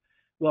Nmap.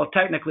 Well,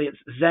 technically it's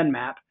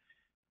ZenMap,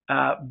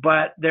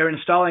 but they're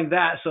installing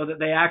that so that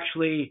they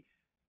actually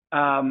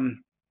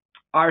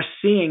are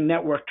seeing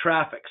network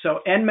traffic. So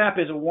Nmap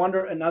is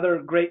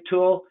another great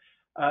tool.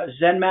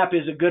 ZenMap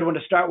is a good one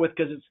to start with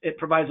because it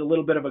provides a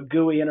little bit of a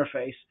GUI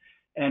interface,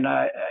 and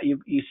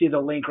you see the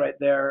link right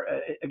there.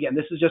 Again,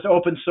 this is just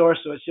open source,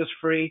 so it's just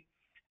free.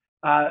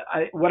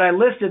 What I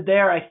listed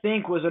there, I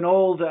think, was an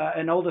old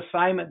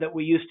assignment that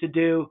we used to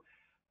do.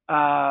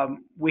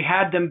 We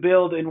had them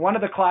build, in one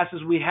of the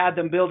classes, we had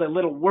them build a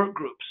little work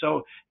group.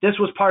 So this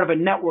was part of a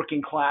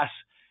networking class.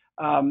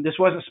 This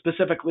wasn't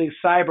specifically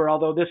cyber,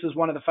 although this is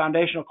one of the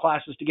foundational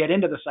classes to get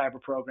into the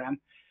cyber program.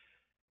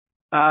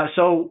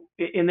 So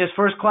in this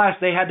first class,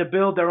 they had to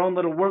build their own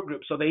little work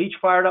group. So they each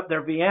fired up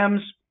their VMs,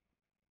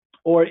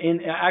 or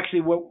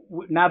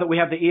now that we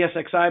have the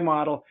ESXi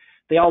model,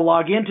 they all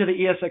log into the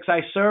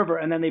ESXi server,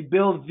 and then they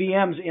build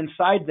VMs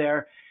inside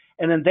there.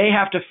 And then they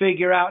have to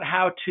figure out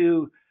how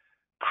to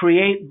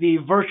create the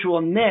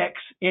virtual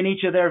NICs in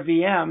each of their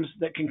VMs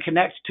that can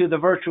connect to the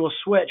virtual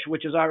switch,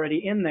 which is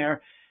already in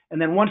there.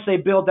 And then once they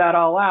build that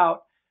all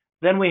out,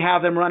 then we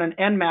have them run an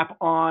Nmap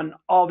on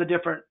all the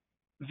different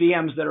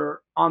VMs that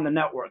are on the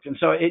network. And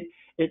so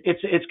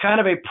it's kind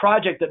of a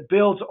project that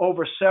builds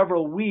over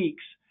several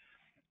weeks,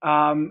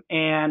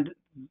 and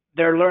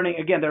they're learning,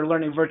 again, they're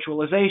learning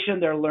virtualization,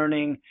 they're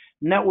learning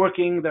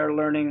networking, they're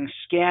learning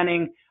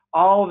scanning,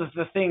 all of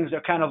the things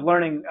they're kind of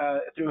learning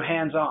through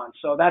hands-on.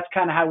 So that's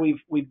kind of how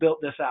we've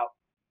built this out.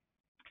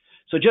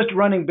 So just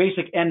running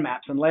basic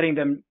Nmaps and letting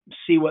them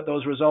see what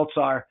those results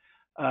are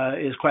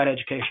is quite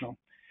educational.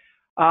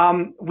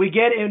 We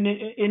get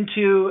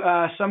into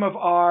some of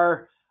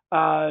our,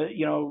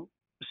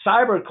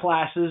 cyber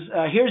classes.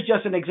 Here's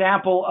just an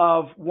example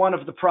of one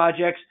of the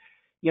projects.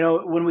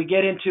 When we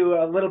get into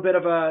a little bit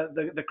of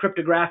the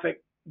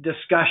cryptographic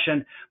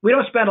discussion, we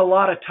don't spend a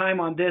lot of time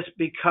on this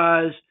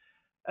because,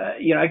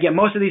 again,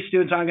 most of these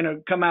students aren't going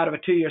to come out of a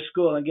 2-year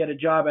school and get a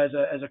job as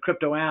a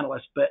crypto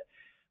analyst, but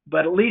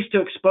at least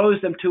to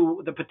expose them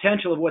to the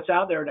potential of what's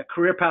out there and a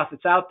career path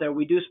that's out there,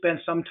 we do spend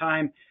some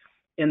time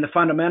in the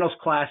fundamentals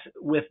class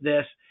with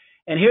this.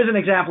 And here's an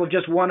example of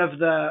just one of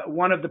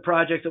the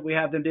projects that we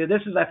have them do.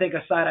 This is, I think,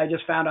 a site I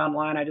just found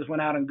online. I just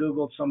went out and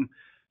Googled some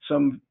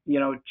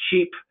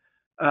cheap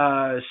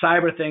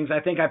cyber things. I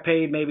think I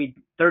paid maybe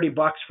 $30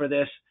 for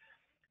this,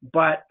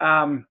 but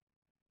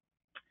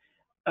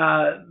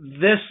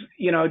this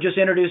just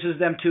introduces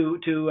them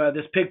to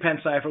this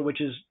Pigpen cipher,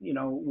 which is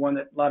one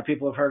that a lot of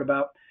people have heard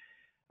about.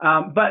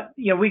 But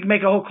we can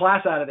make a whole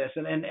class out of this,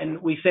 and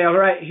we say, all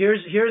right,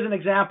 here's an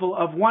example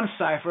of one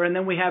cipher, and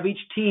then we have each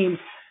team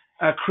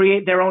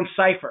create their own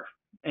cipher,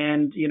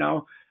 and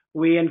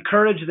we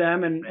encourage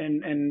them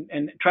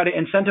and try to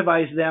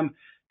incentivize them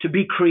to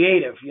be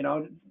creative.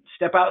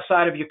 Step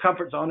outside of your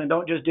comfort zone and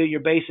don't just do your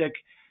basic,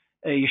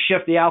 you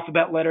shift the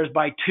alphabet letters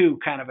by 2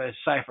 kind of a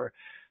cipher.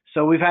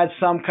 So we've had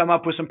some come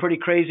up with some pretty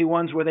crazy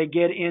ones where they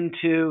get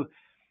into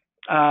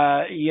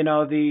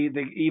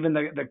even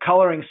the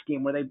coloring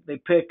scheme, where they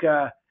pick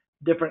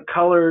different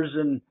colors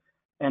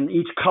and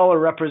each color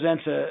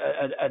represents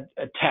a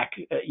tech,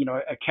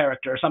 a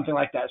character or something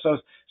like that. So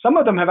some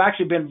of them have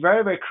actually been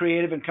very, very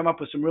creative and come up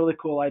with some really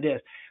cool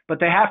ideas. But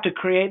they have to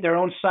create their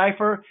own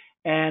cipher,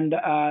 and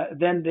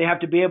then they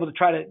have to be able to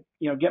try to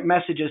get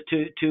messages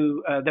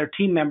to their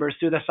team members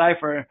through the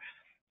cipher,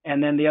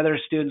 and then the other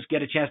students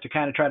get a chance to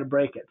kind of try to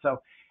break it.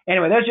 So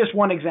anyway, that's just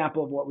one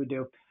example of what we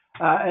do.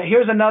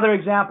 Here's another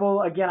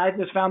example. Again, I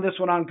just found this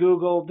one on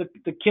Google.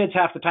 The kids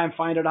half the time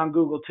find it on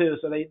Google too,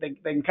 so they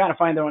can kind of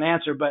find their own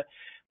answer. But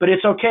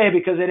it's okay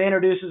because it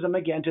introduces them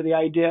again to the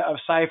idea of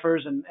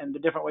ciphers and the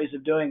different ways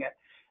of doing it.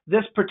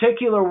 This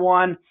particular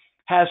one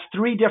has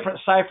 3 different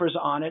ciphers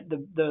on it.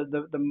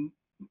 The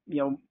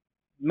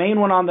main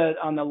one on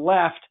the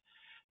left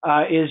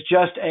is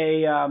just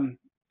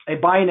a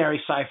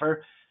binary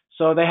cipher.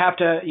 So they have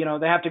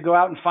to go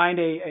out and find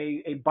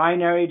a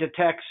binary to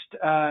text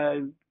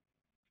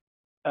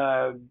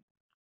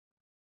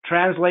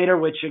translator,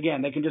 which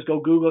again, they can just go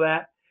Google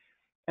that.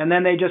 And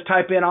then they just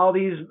type in all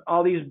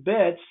these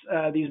bits,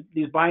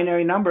 these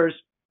binary numbers,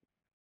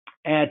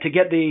 to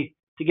get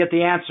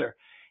the answer.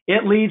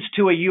 It leads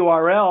to a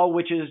URL,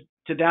 which is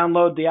to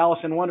download the Alice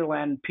in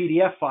Wonderland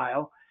PDF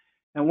file.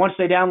 And once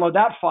they download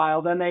that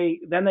file, then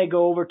they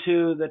go over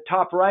to the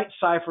top right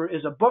cipher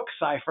is a book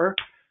cipher,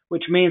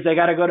 which means they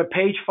got to go to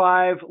page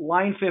 5,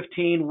 line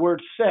 15,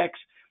 word 6,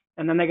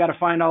 and then they got to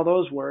find all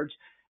those words.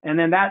 And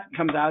then that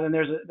comes out, and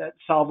that's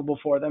solvable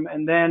for them.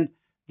 And then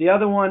the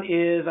other one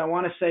is, I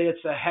want to say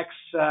it's a hex.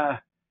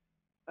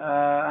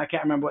 I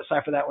can't remember what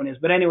cipher that one is,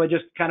 but anyway,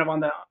 just kind of on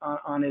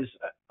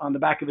the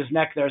back of his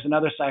neck, there's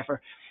another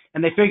cipher,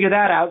 and they figure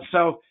that out.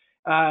 So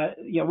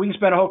we can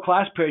spend a whole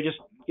class period just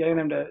getting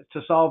them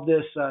to solve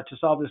this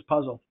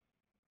puzzle.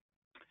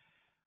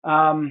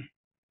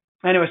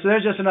 Anyway, so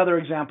there's just another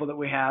example that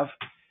we have,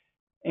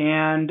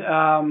 and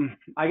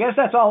I guess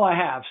that's all I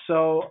have.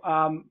 So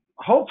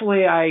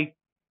hopefully I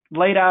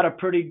laid out a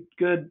pretty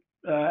good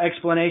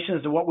explanation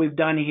as to what we've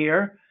done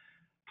here.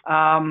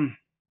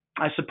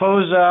 I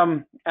suppose,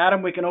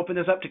 Adam, we can open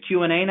this up to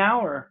Q&A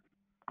now, or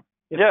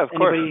if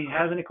anybody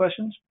has any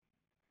questions.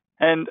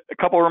 And a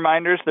couple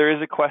reminders, there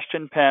is a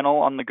question panel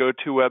on the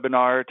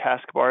GoToWebinar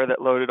taskbar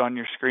that loaded on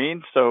your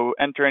screen, so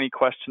enter any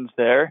questions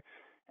there.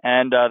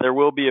 And there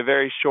will be a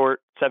very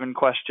short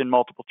 7-question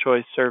multiple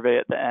choice survey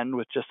at the end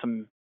with just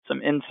some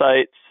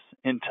insights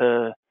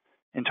into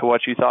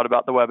what you thought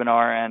about the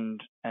webinar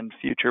and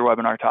future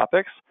webinar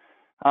topics.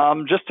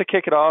 Just to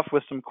kick it off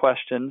with some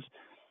questions,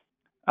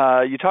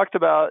 you talked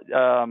about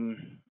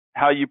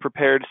how you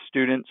prepared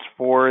students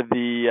for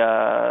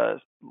the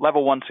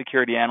level 1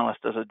 security analyst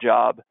as a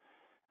job.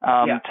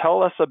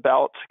 Tell us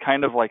about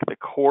kind of like the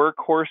core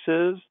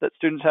courses that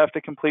students have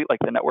to complete, like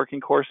the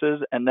networking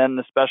courses, and then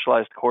the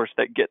specialized course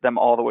that get them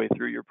all the way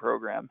through your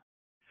program.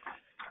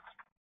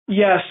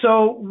 Yeah,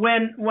 so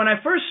when I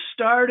first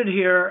started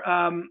here,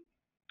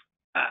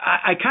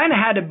 I kind of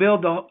had to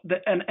build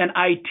an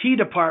IT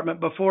department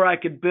before I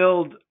could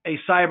build a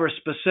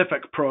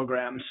cyber-specific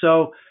program.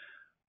 So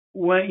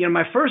when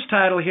my first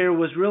title here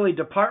was really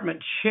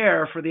department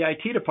chair for the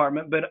IT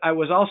department, but I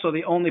was also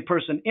the only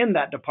person in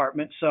that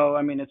department. So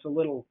I mean, it's a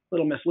little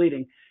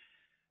misleading.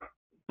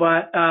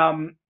 But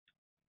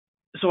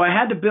so I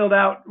had to build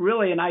out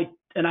really an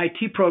an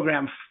IT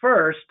program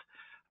first,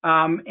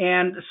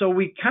 and so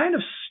we kind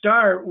of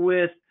start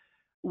with.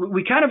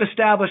 We kind of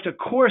established a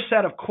core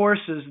set of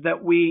courses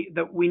that we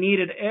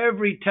needed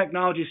every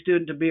technology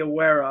student to be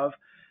aware of.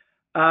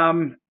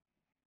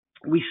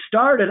 We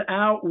started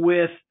out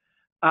with,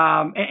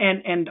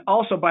 and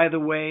also, by the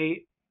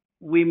way,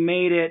 we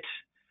made it.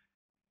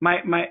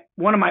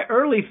 One of my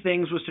early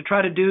things was to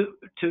try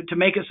to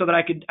make it so that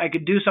I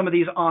could do some of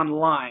these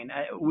online.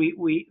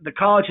 The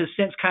college has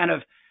since kind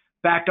of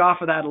backed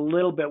off of that a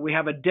little bit. We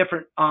have a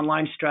different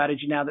online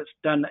strategy now that's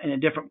done in a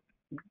different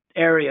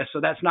area, so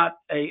that's not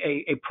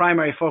a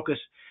primary focus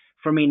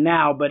for me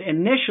now, but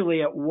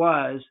initially it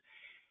was.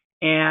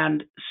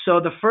 And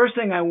so the first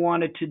thing I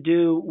wanted to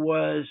do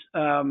was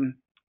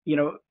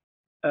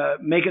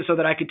make it so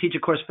that I could teach a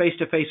course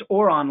face-to-face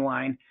or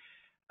online,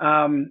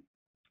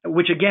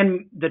 which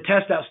again, the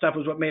TestOut stuff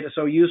was what made it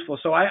so useful.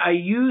 So I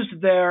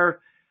used their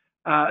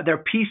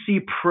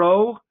PC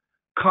Pro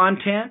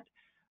content.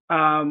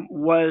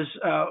 Was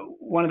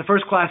one of the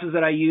first classes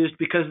that I used,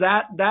 because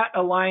that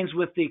aligns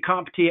with the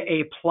CompTIA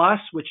A+,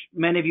 which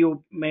many of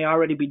you may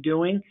already be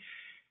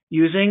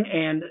using,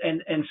 and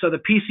so the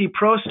PC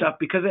Pro stuff,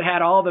 because it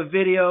had all the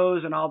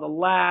videos and all the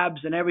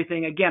labs and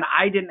everything. Again,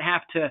 I didn't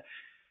have to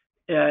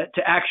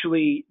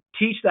actually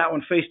teach that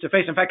one face to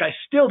face. In fact, I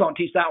still don't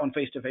teach that one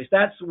face to face.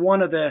 That's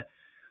one of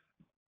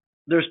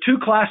there's two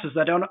classes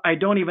that I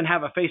don't even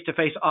have a face to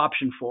face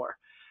option for.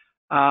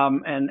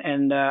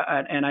 And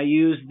I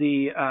use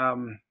the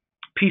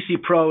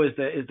PC Pro is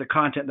the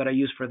content that I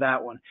use for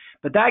that one.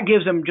 But that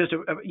gives them just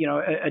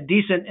a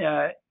decent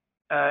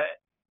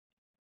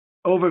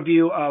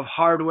overview of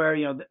hardware.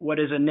 What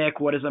is a NIC,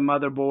 what is a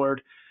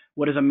motherboard,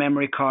 what is a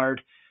memory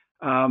card,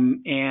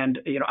 and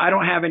I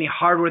don't have any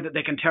hardware that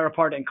they can tear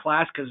apart in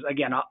class, because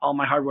again, all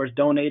my hardware is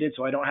donated,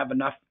 so I don't have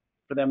enough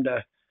for them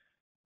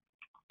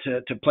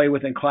to play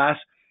with in class.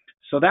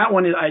 So that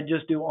one I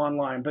just do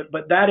online,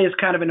 but that is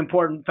kind of an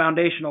important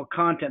foundational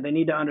content. They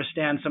need to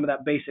understand some of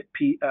that basic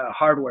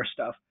hardware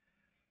stuff.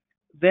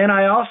 Then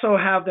I also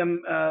have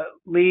them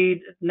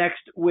lead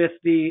next with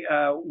the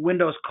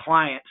Windows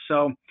client.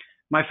 So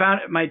my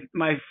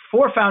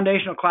four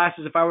foundational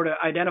classes, if I were to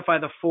identify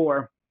the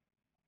four,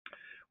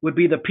 would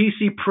be the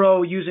PC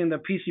Pro, using the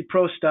PC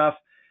Pro stuff,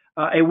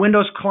 a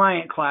Windows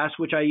client class,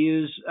 which I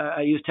use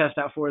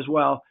TestOut for as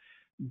well.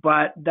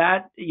 But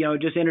that,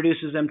 just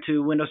introduces them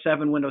to Windows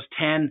 7, Windows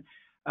 10.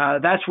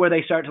 That's where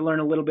they start to learn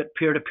a little bit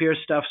peer-to-peer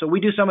stuff. So we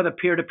do some of the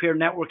peer-to-peer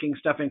networking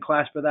stuff in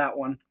class for that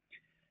one.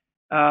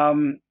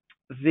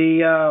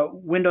 The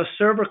Windows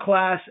Server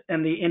class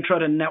and the Intro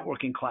to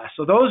Networking class.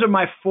 So those are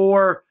my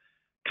four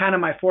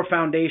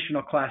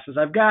foundational classes.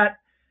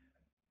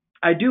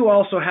 I do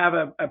also have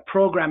a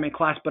programming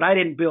class, but I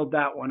didn't build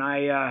that one.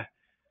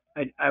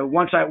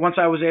 Once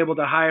I was able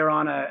to hire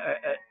on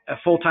a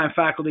full-time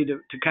faculty to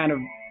kind of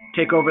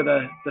take over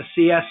the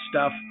CS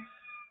stuff,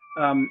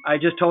 I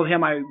just told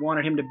him I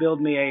wanted him to build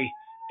me a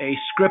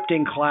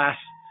scripting class,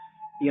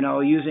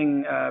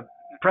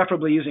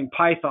 preferably using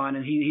Python,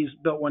 and he's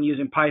built one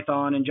using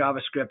Python and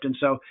JavaScript, and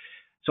so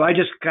I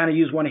just kind of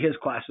use one of his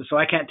classes, so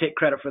I can't take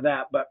credit for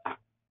that, but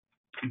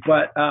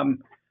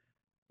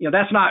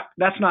that's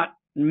not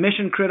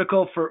mission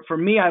critical for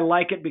me. I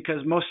like it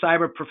because most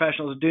cyber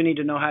professionals do need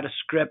to know how to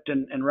script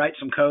and write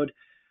some code.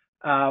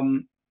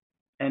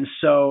 And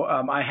so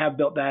I have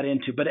built that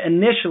into, but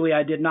initially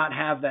I did not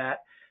have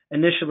that.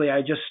 Initially,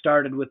 I just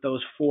started with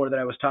those four that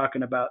I was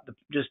talking about,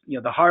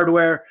 the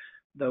hardware,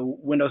 the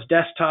Windows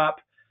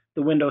desktop,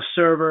 the Windows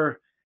Server,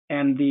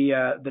 and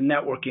the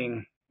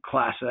networking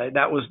class.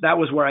 That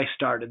was where I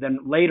started. Then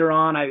later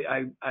on,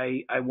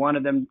 I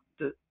wanted them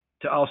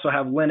to also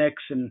have Linux,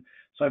 and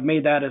so I've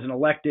made that as an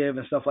elective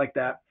and stuff like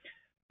that.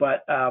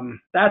 But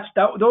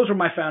those are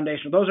my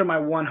foundational. Those are my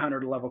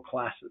 100 level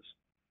classes.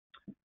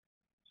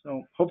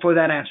 So hopefully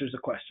that answers the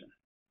question.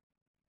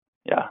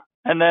 Yeah.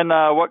 And then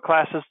what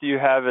classes do you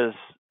have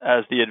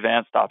as the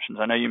advanced options?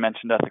 I know you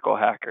mentioned ethical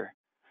hacker.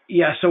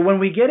 Yeah. So when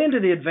we get into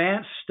the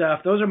advanced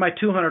stuff, those are my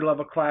 200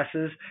 level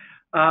classes.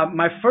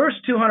 My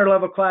first 200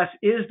 level class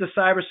is the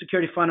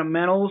cybersecurity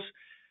fundamentals.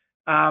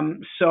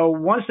 So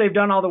once they've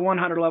done all the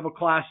 100 level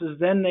classes,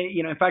 then they,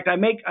 in fact,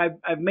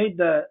 I've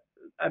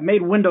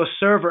made Windows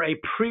Server a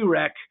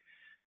prereq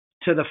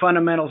to the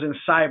fundamentals in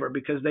cyber,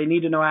 because they need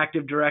to know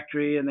Active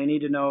Directory and they need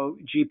to know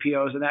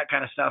GPOs and that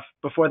kind of stuff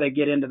before they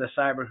get into the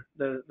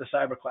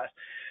cyber class.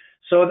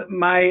 So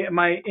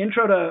my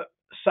intro to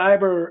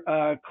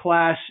cyber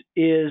class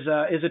is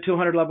a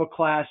 200 level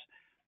class.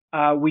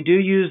 We do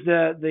use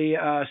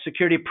the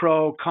Security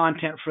Pro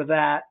content for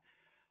that.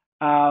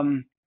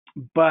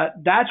 But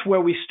that's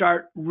where we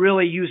start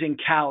really using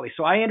Kali.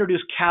 So I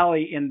introduced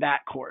Kali in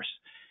that course.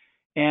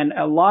 And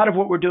a lot of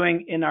what we're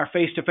doing in our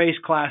face-to-face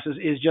classes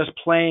is just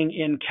playing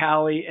in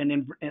Kali and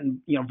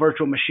in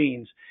virtual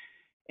machines.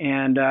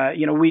 And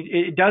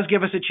it does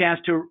give us a chance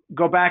to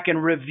go back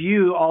and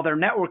review all their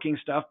networking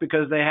stuff,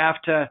 because they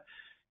have to,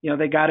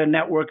 they got to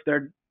network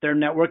their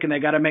network, and they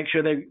got to make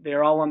sure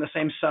they're all on the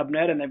same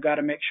subnet, and they've got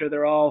to make sure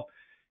they're all,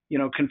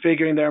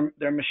 configuring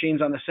their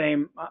machines on the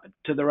same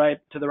to the right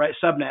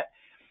subnet.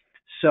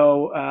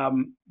 So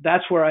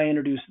that's where I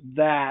introduced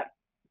that.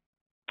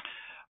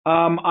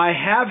 I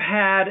have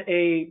had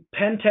a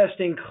pen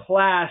testing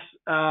class.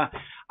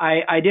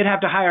 I did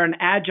have to hire an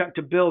adjunct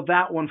to build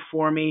that one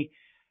for me,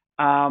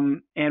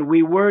 and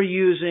we were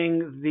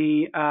using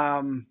the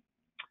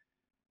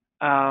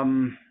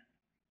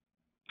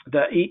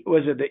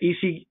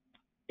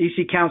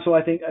EC Council,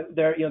 I think,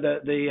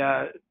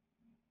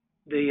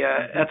 the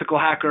ethical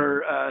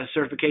hacker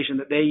certification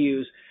that they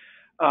use.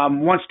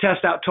 Once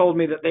TestOut told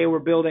me that they were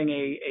building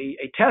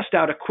a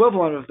TestOut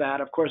equivalent of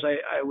that, of course,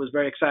 I was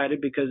very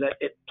excited because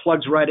it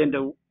plugs right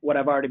into what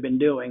I've already been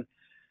doing.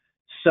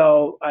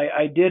 So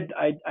I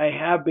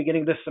have,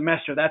 beginning this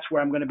semester, that's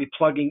where I'm going to be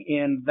plugging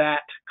in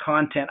that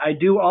content. I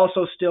do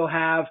also still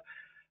have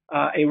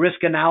a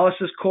risk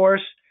analysis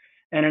course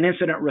and an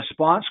incident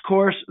response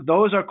course.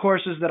 Those are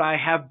courses that I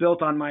have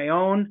built on my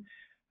own.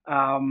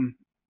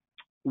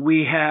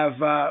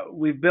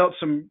 We've built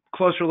some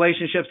close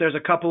relationships. There's a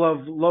couple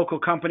of local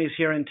companies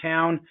here in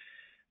town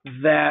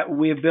that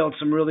we've built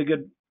some really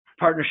good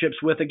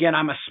partnerships with. Again,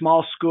 I'm a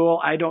small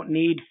school. I don't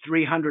need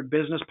 300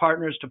 business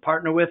partners to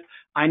partner with.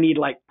 I need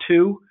like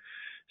 2.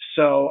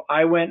 So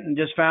I went and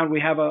just found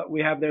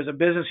there's a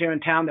business here in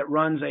town that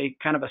runs a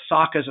kind of a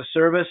SOC as a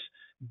service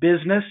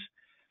business.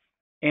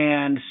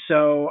 And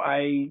so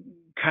I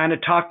kind of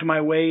talked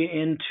my way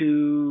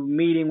into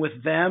meeting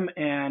with them,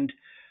 and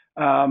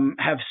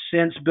have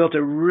since built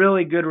a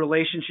really good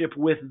relationship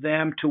with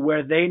them to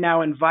where they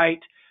now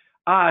invite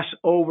us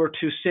over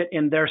to sit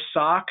in their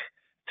SOC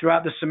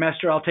throughout the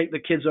semester. I'll take the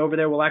kids over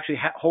there. We'll actually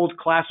hold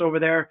class over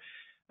there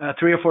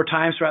 3 or 4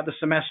 times throughout the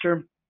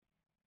semester.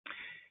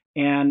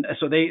 And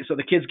so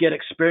the kids get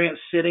experience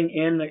sitting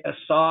in a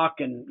SOC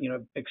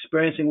and,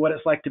 experiencing what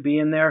it's like to be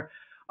in there.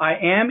 I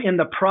am in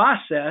the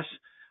process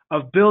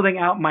of building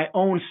out my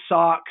own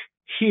SOC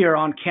here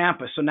on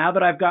campus. So now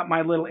that I've got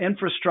my little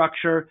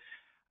infrastructure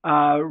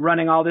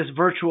running all this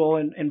virtual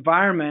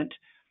environment,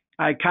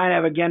 I kind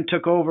of again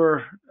took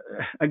over,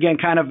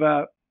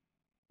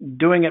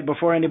 doing it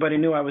before anybody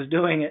knew I was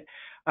doing it.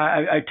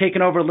 I've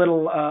taken over a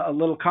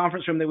little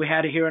conference room that we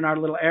had here in our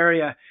little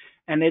area,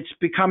 and it's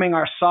becoming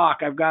our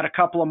SOC. I've got a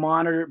couple of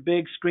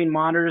big screen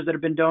monitors that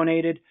have been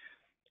donated,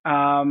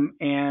 and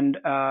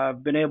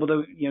been able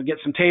to get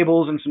some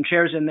tables and some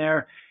chairs in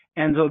there.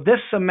 And so this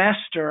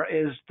semester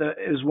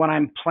is when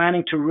I'm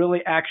planning to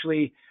really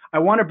I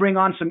want to bring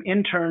on some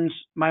interns,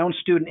 my own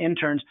student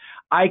interns.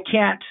 I'm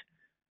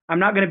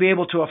not going to be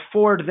able to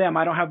afford them.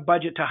 I don't have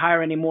budget to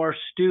hire any more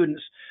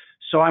students.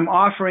 So I'm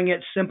offering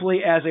it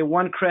simply as a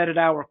 1 credit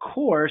hour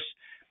course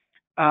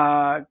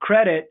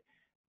credit,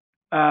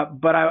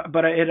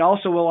 but it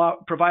also will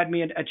provide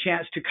me a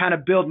chance to kind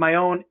of build my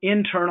own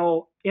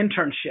internal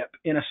internship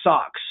in a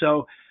SOC.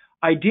 So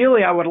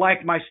ideally, I would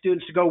like my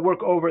students to go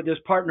work over at this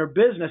partner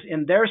business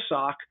in their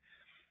SOC,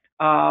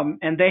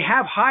 and they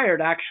have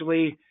hired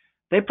actually.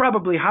 They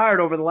probably hired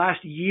over the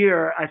last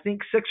year, I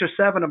think 6 or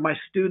 7 of my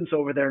students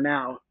over there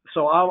now.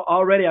 So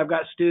already I've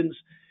got students,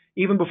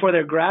 even before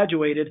they're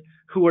graduated,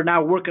 who are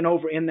now working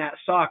over in that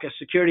SOC as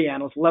security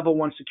analysts, level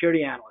 1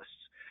 security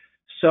analysts.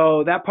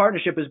 So that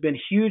partnership has been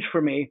huge for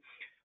me,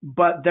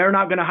 but they're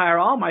not going to hire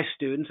all my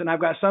students. And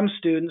I've got some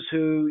students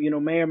who,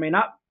 may or may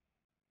not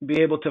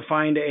be able to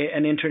find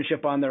an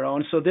internship on their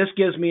own. So this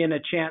gives me a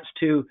chance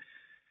to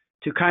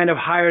kind of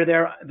hire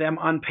them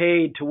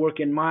unpaid to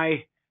work in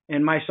my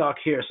SOC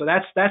here. So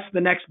that's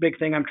the next big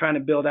thing I'm trying to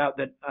build out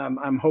that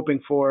I'm hoping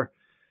for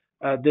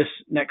this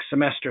next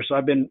semester. So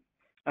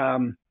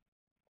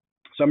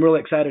so I'm really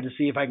excited to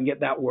see if I can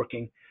get that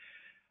working.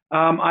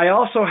 I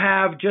also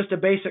have just a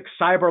basic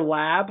cyber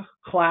lab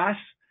class,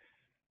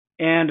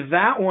 and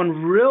that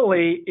one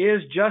really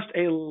is just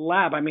a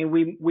lab. I mean,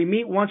 we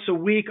meet once a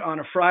week on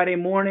a Friday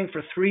morning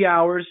for 3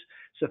 hours.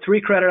 It's a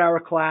 3 credit hour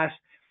class,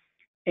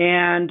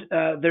 and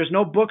there's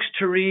no books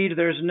to read.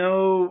 There's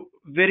no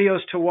videos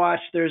to watch.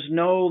 There's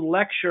no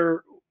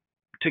lecture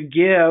to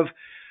give.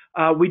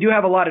 We do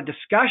have a lot of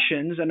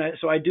discussions, and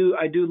so I do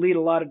lead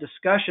a lot of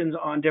discussions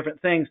on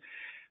different things.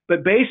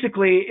 But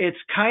basically, it's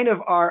kind of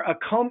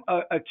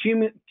a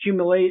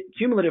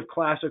cumulative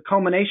class, a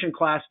culmination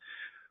class,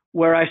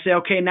 where I say,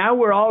 okay, now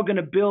we're all going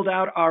to build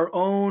out our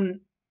own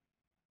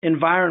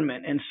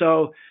environment. And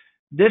so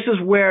this is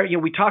where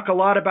we talk a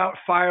lot about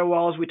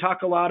firewalls. We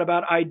talk a lot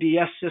about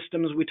IDS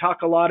systems. We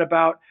talk a lot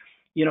about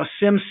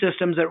SIM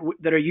systems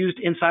that are used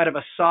inside of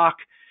a SOC,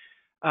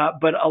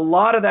 but a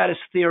lot of that is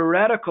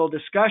theoretical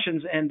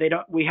discussions, and they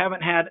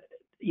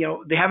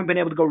haven't been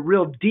able to go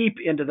real deep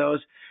into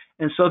those.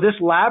 And so this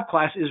lab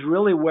class is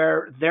really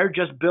where they're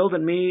just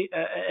building me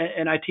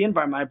an IT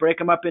environment. I break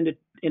them up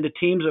into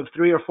teams of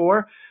 3 or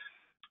 4.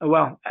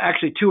 Well,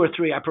 actually 2 or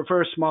 3. I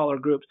prefer smaller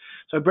groups.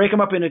 So I break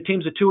them up into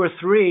teams of 2 or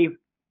 3.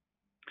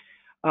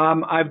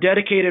 I've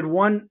dedicated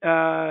one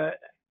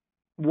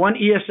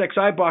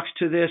ESXi box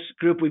to this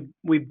group.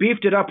 We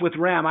beefed it up with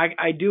RAM.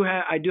 I do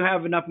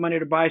have enough money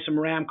to buy some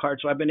RAM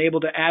cards, so I've been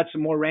able to add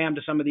some more RAM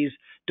to some of these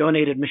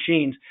donated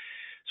machines.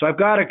 So I've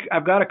got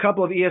a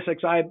couple of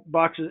ESXi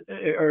boxes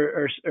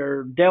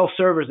or Dell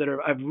servers that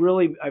I've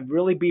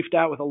really beefed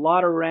out with a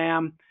lot of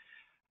RAM,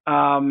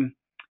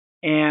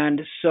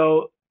 and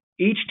so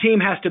each team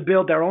has to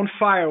build their own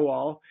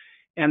firewall,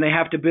 and they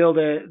have to build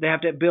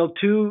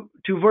two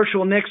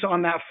virtual NICs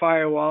on that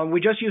firewall, and we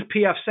just use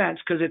pfSense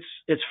because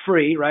it's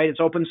free, right? It's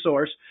open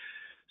source.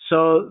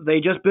 So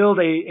they just build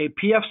a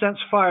pfSense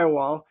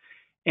firewall,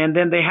 and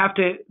then they have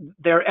to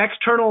their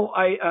external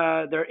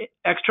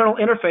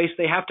interface.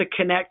 They have to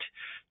connect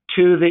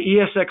to the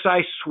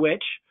ESXi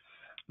switch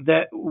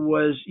that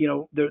was,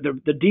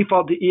 the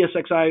default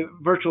ESXi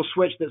virtual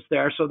switch that's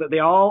there, so that they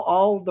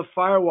all the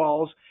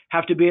firewalls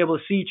have to be able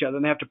to see each other,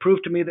 and they have to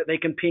prove to me that they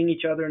can ping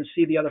each other and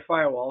see the other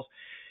firewalls.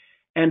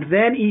 And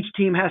then each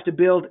team has to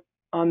build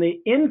on the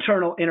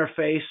internal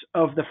interface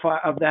of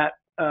that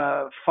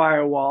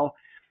firewall.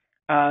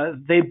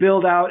 They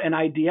build out an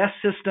IDS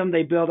system.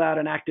 They build out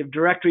an Active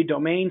Directory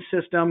domain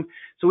system.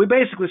 So we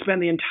basically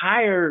spend the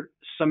entire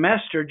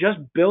semester just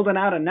building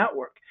out a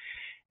network.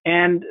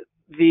 And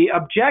the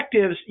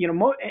objectives,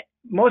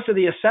 most of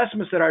the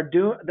assessments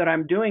that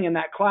I'm doing in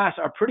that class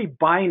are pretty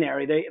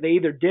binary. They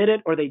either did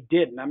it or they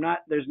didn't.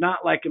 There's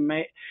not like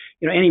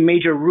any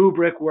major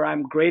rubric where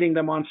I'm grading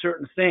them on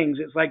certain things.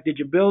 It's like, did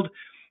you build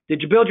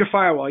your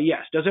firewall?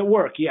 Yes. Does it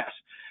work? Yes.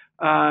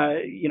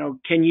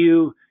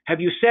 Have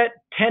you set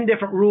 10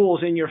 different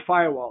rules in your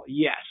firewall?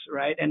 Yes.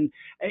 Right. And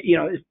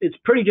it's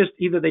pretty just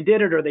either they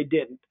did it or they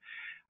didn't.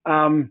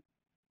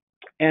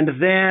 And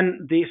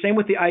then the same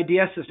with the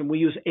IDS system. We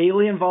use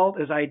Alien Vault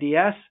as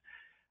IDS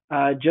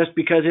just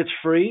because it's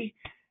free.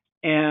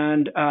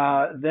 And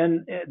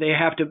then they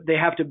have to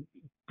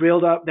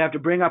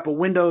bring up a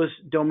Windows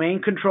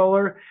domain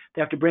controller.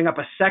 They have to bring up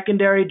a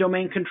secondary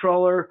domain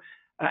controller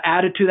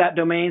added to that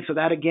domain. So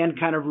that again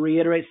kind of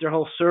reiterates their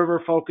whole server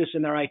focus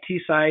in their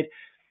IT side.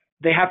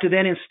 They have to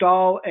then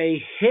install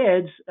a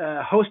HIDS,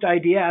 host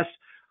IDS,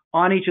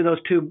 on each of those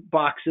two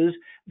boxes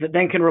that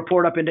then can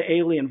report up into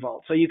Alien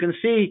Vault. So you can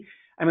see,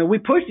 we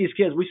push these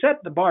kids. We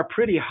set the bar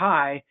pretty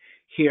high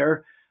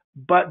here,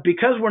 but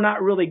because we're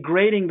not really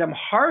grading them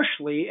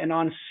harshly and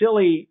on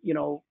silly,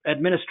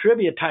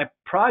 administrivia type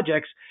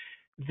projects,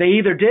 they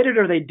either did it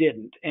or they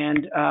didn't.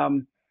 And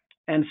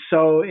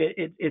so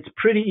it's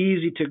pretty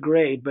easy to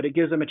grade, but it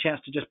gives them a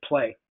chance to just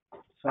play.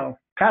 So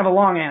kind of a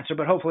long answer,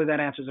 but hopefully that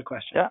answers the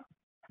question. Yeah,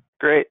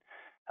 great.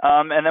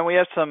 And then we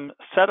have some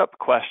setup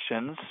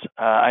questions.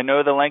 I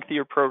know the length of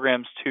your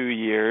program's 2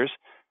 years,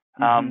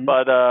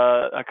 but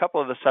a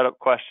couple of the setup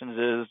questions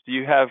is, do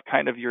you have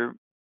kind of your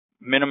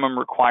minimum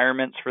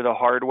requirements for the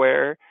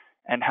hardware,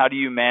 and how do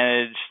you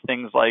manage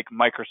things like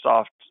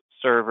Microsoft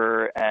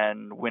Server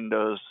and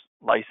Windows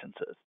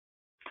licenses?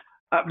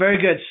 Very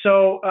good.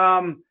 So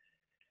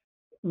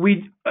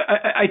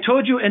I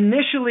told you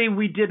initially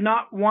we did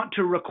not want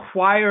to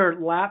require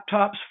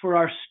laptops for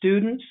our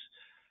students.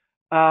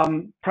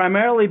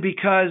 Primarily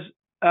because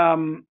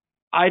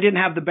I didn't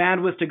have the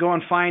bandwidth to go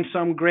and find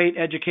some great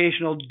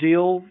educational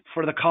deal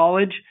for the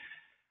college.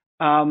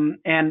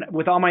 And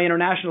with all my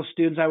international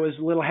students, I was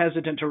a little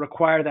hesitant to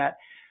require that.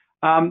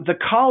 The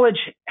college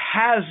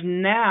has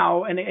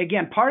now, and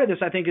again, part of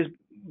this I think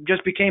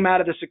just became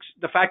out of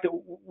the fact that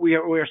we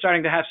are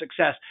starting to have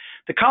success.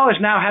 The college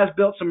now has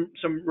built some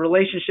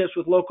relationships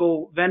with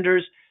local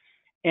vendors,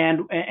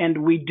 and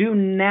we do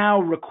now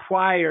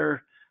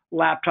require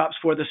laptops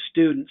for the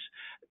students.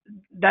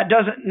 That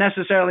doesn't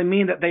necessarily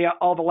mean that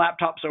all the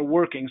laptops are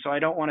working. So I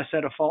don't want to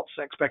set a false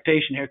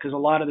expectation here, because a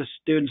lot of the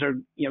students are,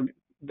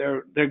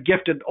 they're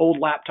gifted old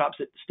laptops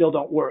that still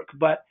don't work.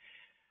 But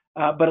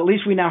at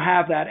least we now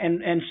have that.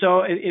 And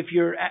so if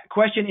your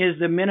question is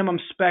the minimum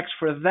specs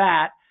for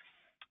that,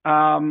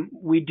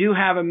 we do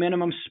have a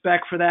minimum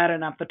spec for that.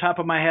 And off the top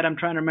of my head, I'm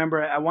trying to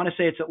remember. I want to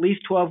say it's at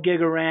least 12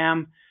 gig of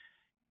RAM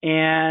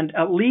and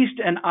at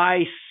least an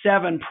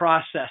i7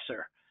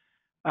 processor.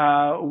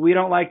 I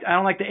don't like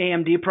the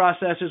AMD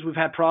processors. We've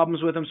had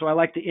problems with them, so I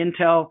like the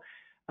Intel.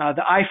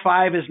 The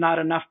i5 is not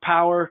enough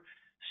power,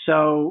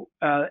 so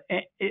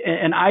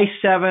an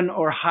i7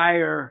 or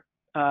higher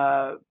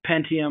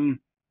Pentium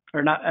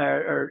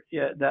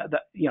the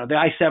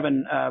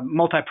i7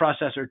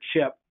 multiprocessor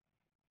chip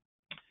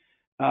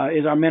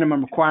is our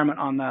minimum requirement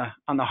on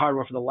the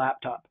hardware for the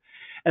laptop.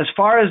 As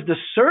far as the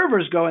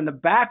servers go in the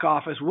back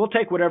office, we'll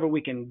take whatever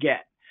we can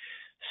get.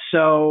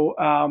 So,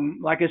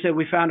 like I said,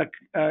 we found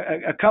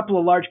a couple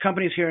of large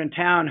companies here in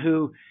town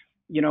who,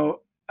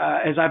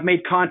 as I've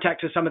made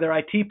contact to some of their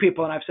IT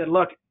people, and I've said,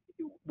 look,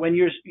 when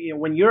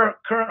your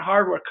current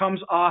hardware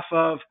comes off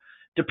of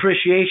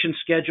depreciation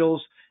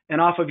schedules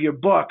and off of your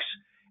books,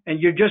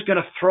 and you're just going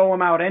to throw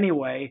them out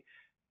anyway,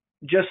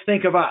 just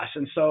think of us.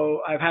 And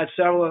so I've had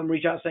several of them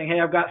reach out saying, hey,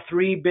 I've got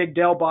 3 big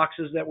Dell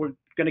boxes that we're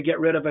going to get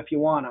rid of if you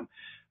want them.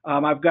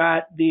 I've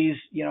got these,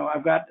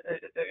 I've got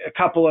a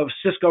couple of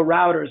Cisco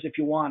routers if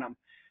you want them.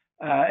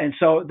 And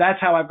so that's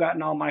how I've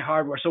gotten all my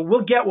hardware. So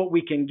we'll get what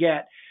we can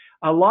get.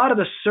 A lot of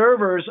the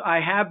servers,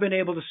 I have been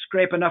able to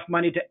scrape enough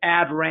money to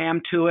add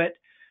RAM to it.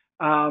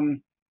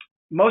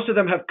 Most of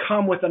them have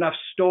come with enough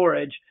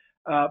storage.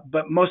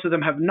 but most of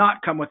them have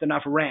not come with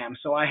enough RAM.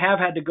 So I have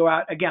had to go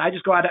out again. I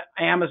just go out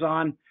to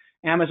Amazon.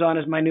 Amazon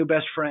is my new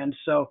best friend.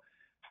 So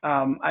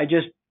I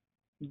just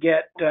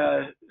get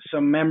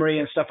some memory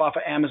and stuff off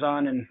of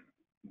Amazon, and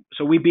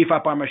so we beef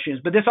up our machines.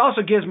 But this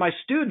also gives my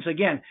students,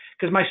 again,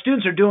 because my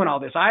students are doing all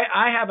this.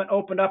 I haven't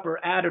opened up or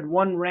added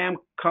one RAM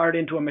card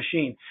into a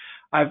machine.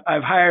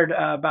 I've hired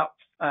about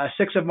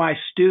 6 of my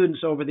students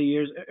over the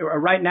years.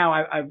 Right now,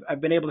 I've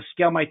been able to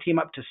scale my team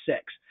up to 6.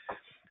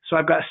 So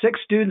I've got 6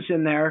 students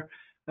in there.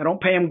 I don't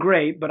pay them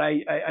great, but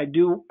I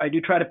do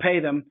try to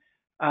pay them.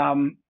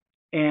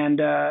 And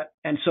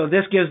so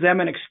this gives them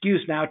an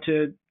excuse now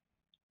to,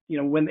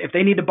 if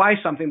they need to buy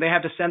something, they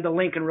have to send the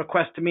link and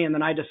request to me, and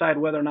then I decide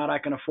whether or not I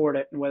can afford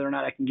it and whether or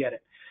not I can get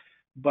it.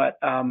 But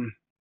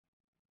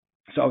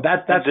so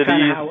that's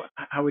kind of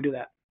how we do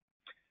that.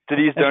 Do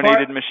these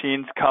donated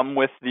machines come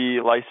with the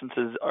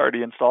licenses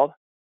already installed?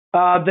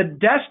 The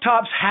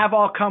desktops have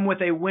all come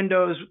with a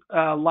Windows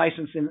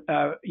license,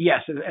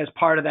 yes, as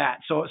part of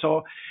that.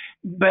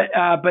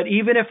 But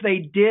even if they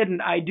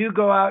didn't, I do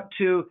go out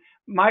to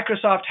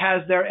Microsoft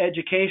has their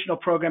educational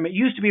program. It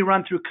used to be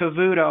run through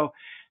Cavuto.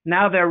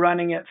 Now they're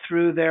running it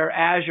through their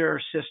Azure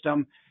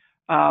system.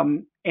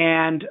 And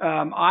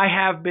I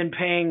have been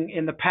paying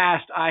in the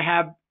past. I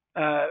have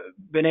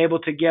been able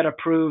to get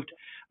approved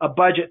a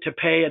budget to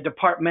pay a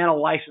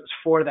departmental license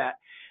for that.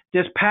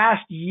 This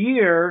past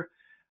year,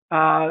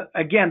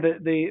 again,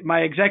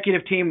 my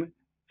executive team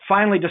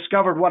finally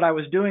discovered what I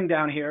was doing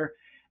down here,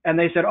 and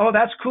they said, "Oh,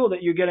 that's cool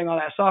that you're getting all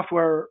that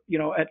software,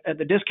 at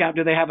the discount.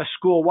 Do they have a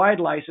school-wide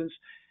license?"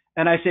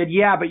 And I said,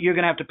 "Yeah, but you're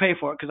going to have to pay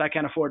for it because I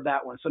can't afford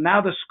that one." So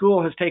now the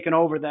school has taken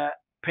over that,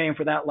 paying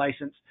for that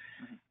license,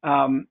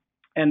 and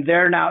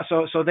they're now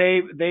so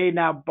they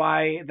now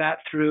buy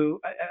that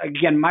through.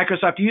 Again,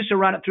 Microsoft used to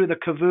run it through the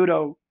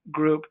Cavuto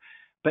group,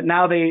 but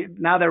now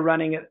they're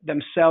running it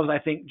themselves, I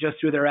think, just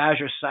through their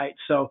Azure site.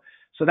 So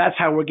that's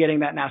how we're getting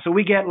that now. So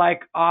we get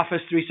like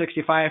Office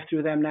 365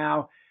 through them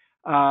now,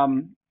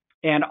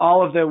 and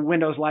all of the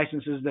Windows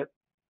licenses that,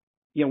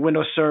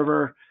 Windows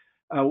Server.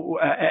 We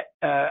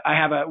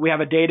have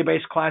a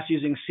database class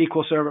using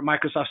SQL Server,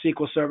 Microsoft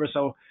SQL Server.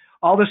 So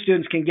all the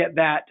students can get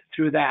that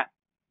through that.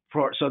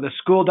 So the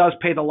school does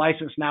pay the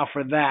license now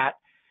for that,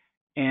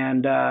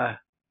 and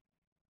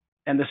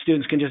the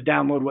students can just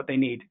download what they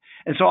need.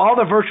 And so all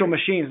the virtual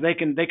machines, they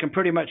can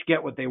pretty much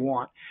get what they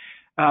want.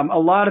 A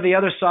lot of the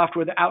other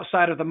software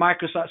outside of the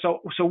Microsoft,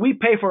 so we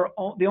pay for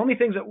the only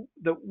things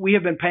that we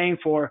have been paying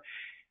for.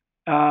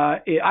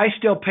 I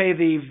still pay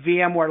the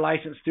VMware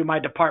license through my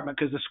department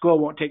because the school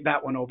won't take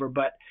that one over.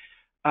 But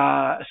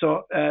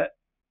so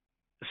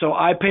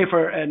I pay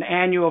for an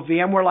annual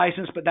VMware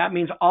license, but that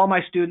means all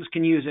my students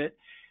can use it.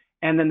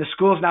 And then the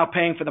school is now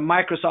paying for the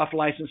Microsoft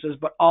licenses,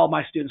 but all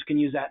my students can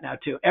use that now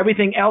too.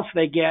 Everything else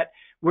they get,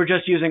 we're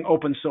just using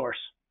open source.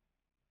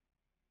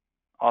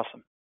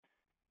 Awesome.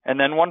 And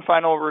then one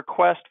final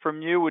request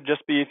from you would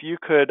just be if you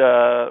could,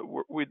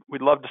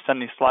 we'd love to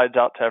send these slides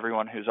out to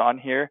everyone who's on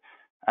here.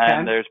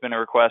 And there's been a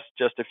request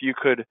just if you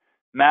could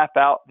map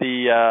out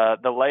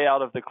the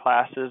layout of the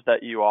classes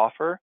that you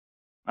offer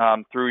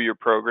through your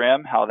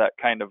program, how that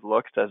kind of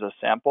looks as a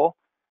sample,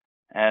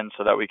 and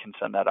so that we can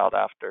send that out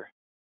after.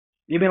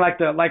 You mean like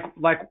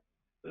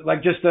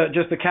just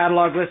the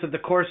catalog list of the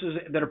courses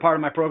that are part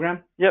of my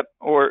program? Yep.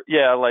 Or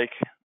yeah, like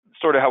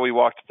sort of how we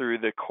walked through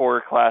the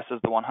core classes,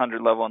 the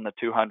 100 level and the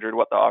 200,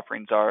 what the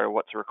offerings are,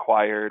 what's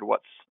required,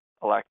 what's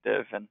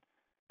elective, and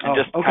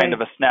kind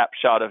of a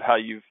snapshot of how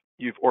you've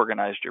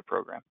organized your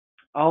program.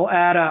 I'll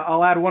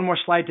add one more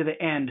slide to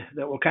the end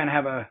that will kind of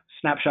have a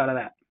snapshot of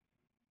that.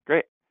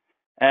 Great.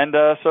 And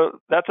so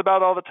that's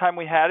about all the time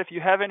we had. If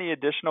you have any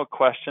additional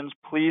questions,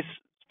 please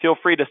feel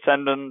free to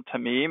send them to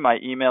me. My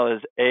email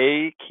is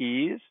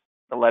akeys,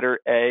 the letter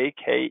A,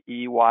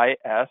 Keys,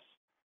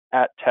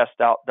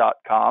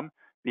 @testout.com.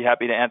 Be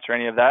happy to answer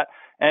any of that.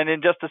 And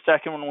in just a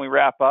second, when we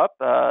wrap up,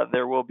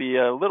 there will be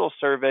a little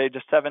survey,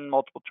 just 7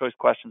 multiple choice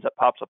questions that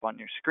pops up on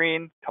your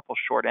screen, a couple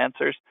short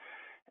answers.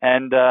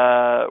 And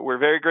we're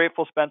very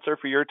grateful, Spencer,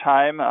 for your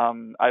time.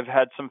 I've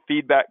had some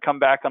feedback come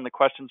back on the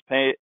questions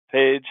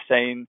page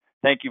saying,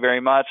 thank you very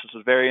much. This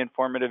was very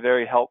informative,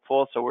 very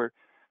helpful. So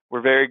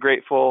we're very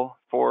grateful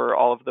for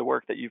all of the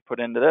work that you've put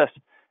into this.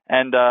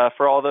 And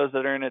for all those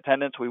that are in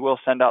attendance, we will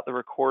send out the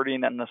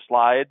recording and the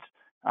slides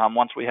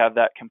once we have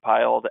that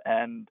compiled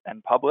and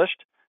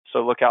published.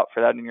 So look out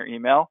for that in your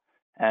email.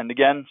 And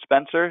again,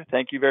 Spencer,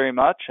 thank you very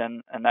much.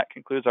 And that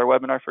concludes our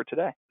webinar for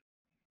today.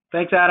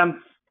 Thanks,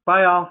 Adam.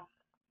 Bye, all.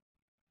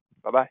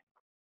 Bye-bye.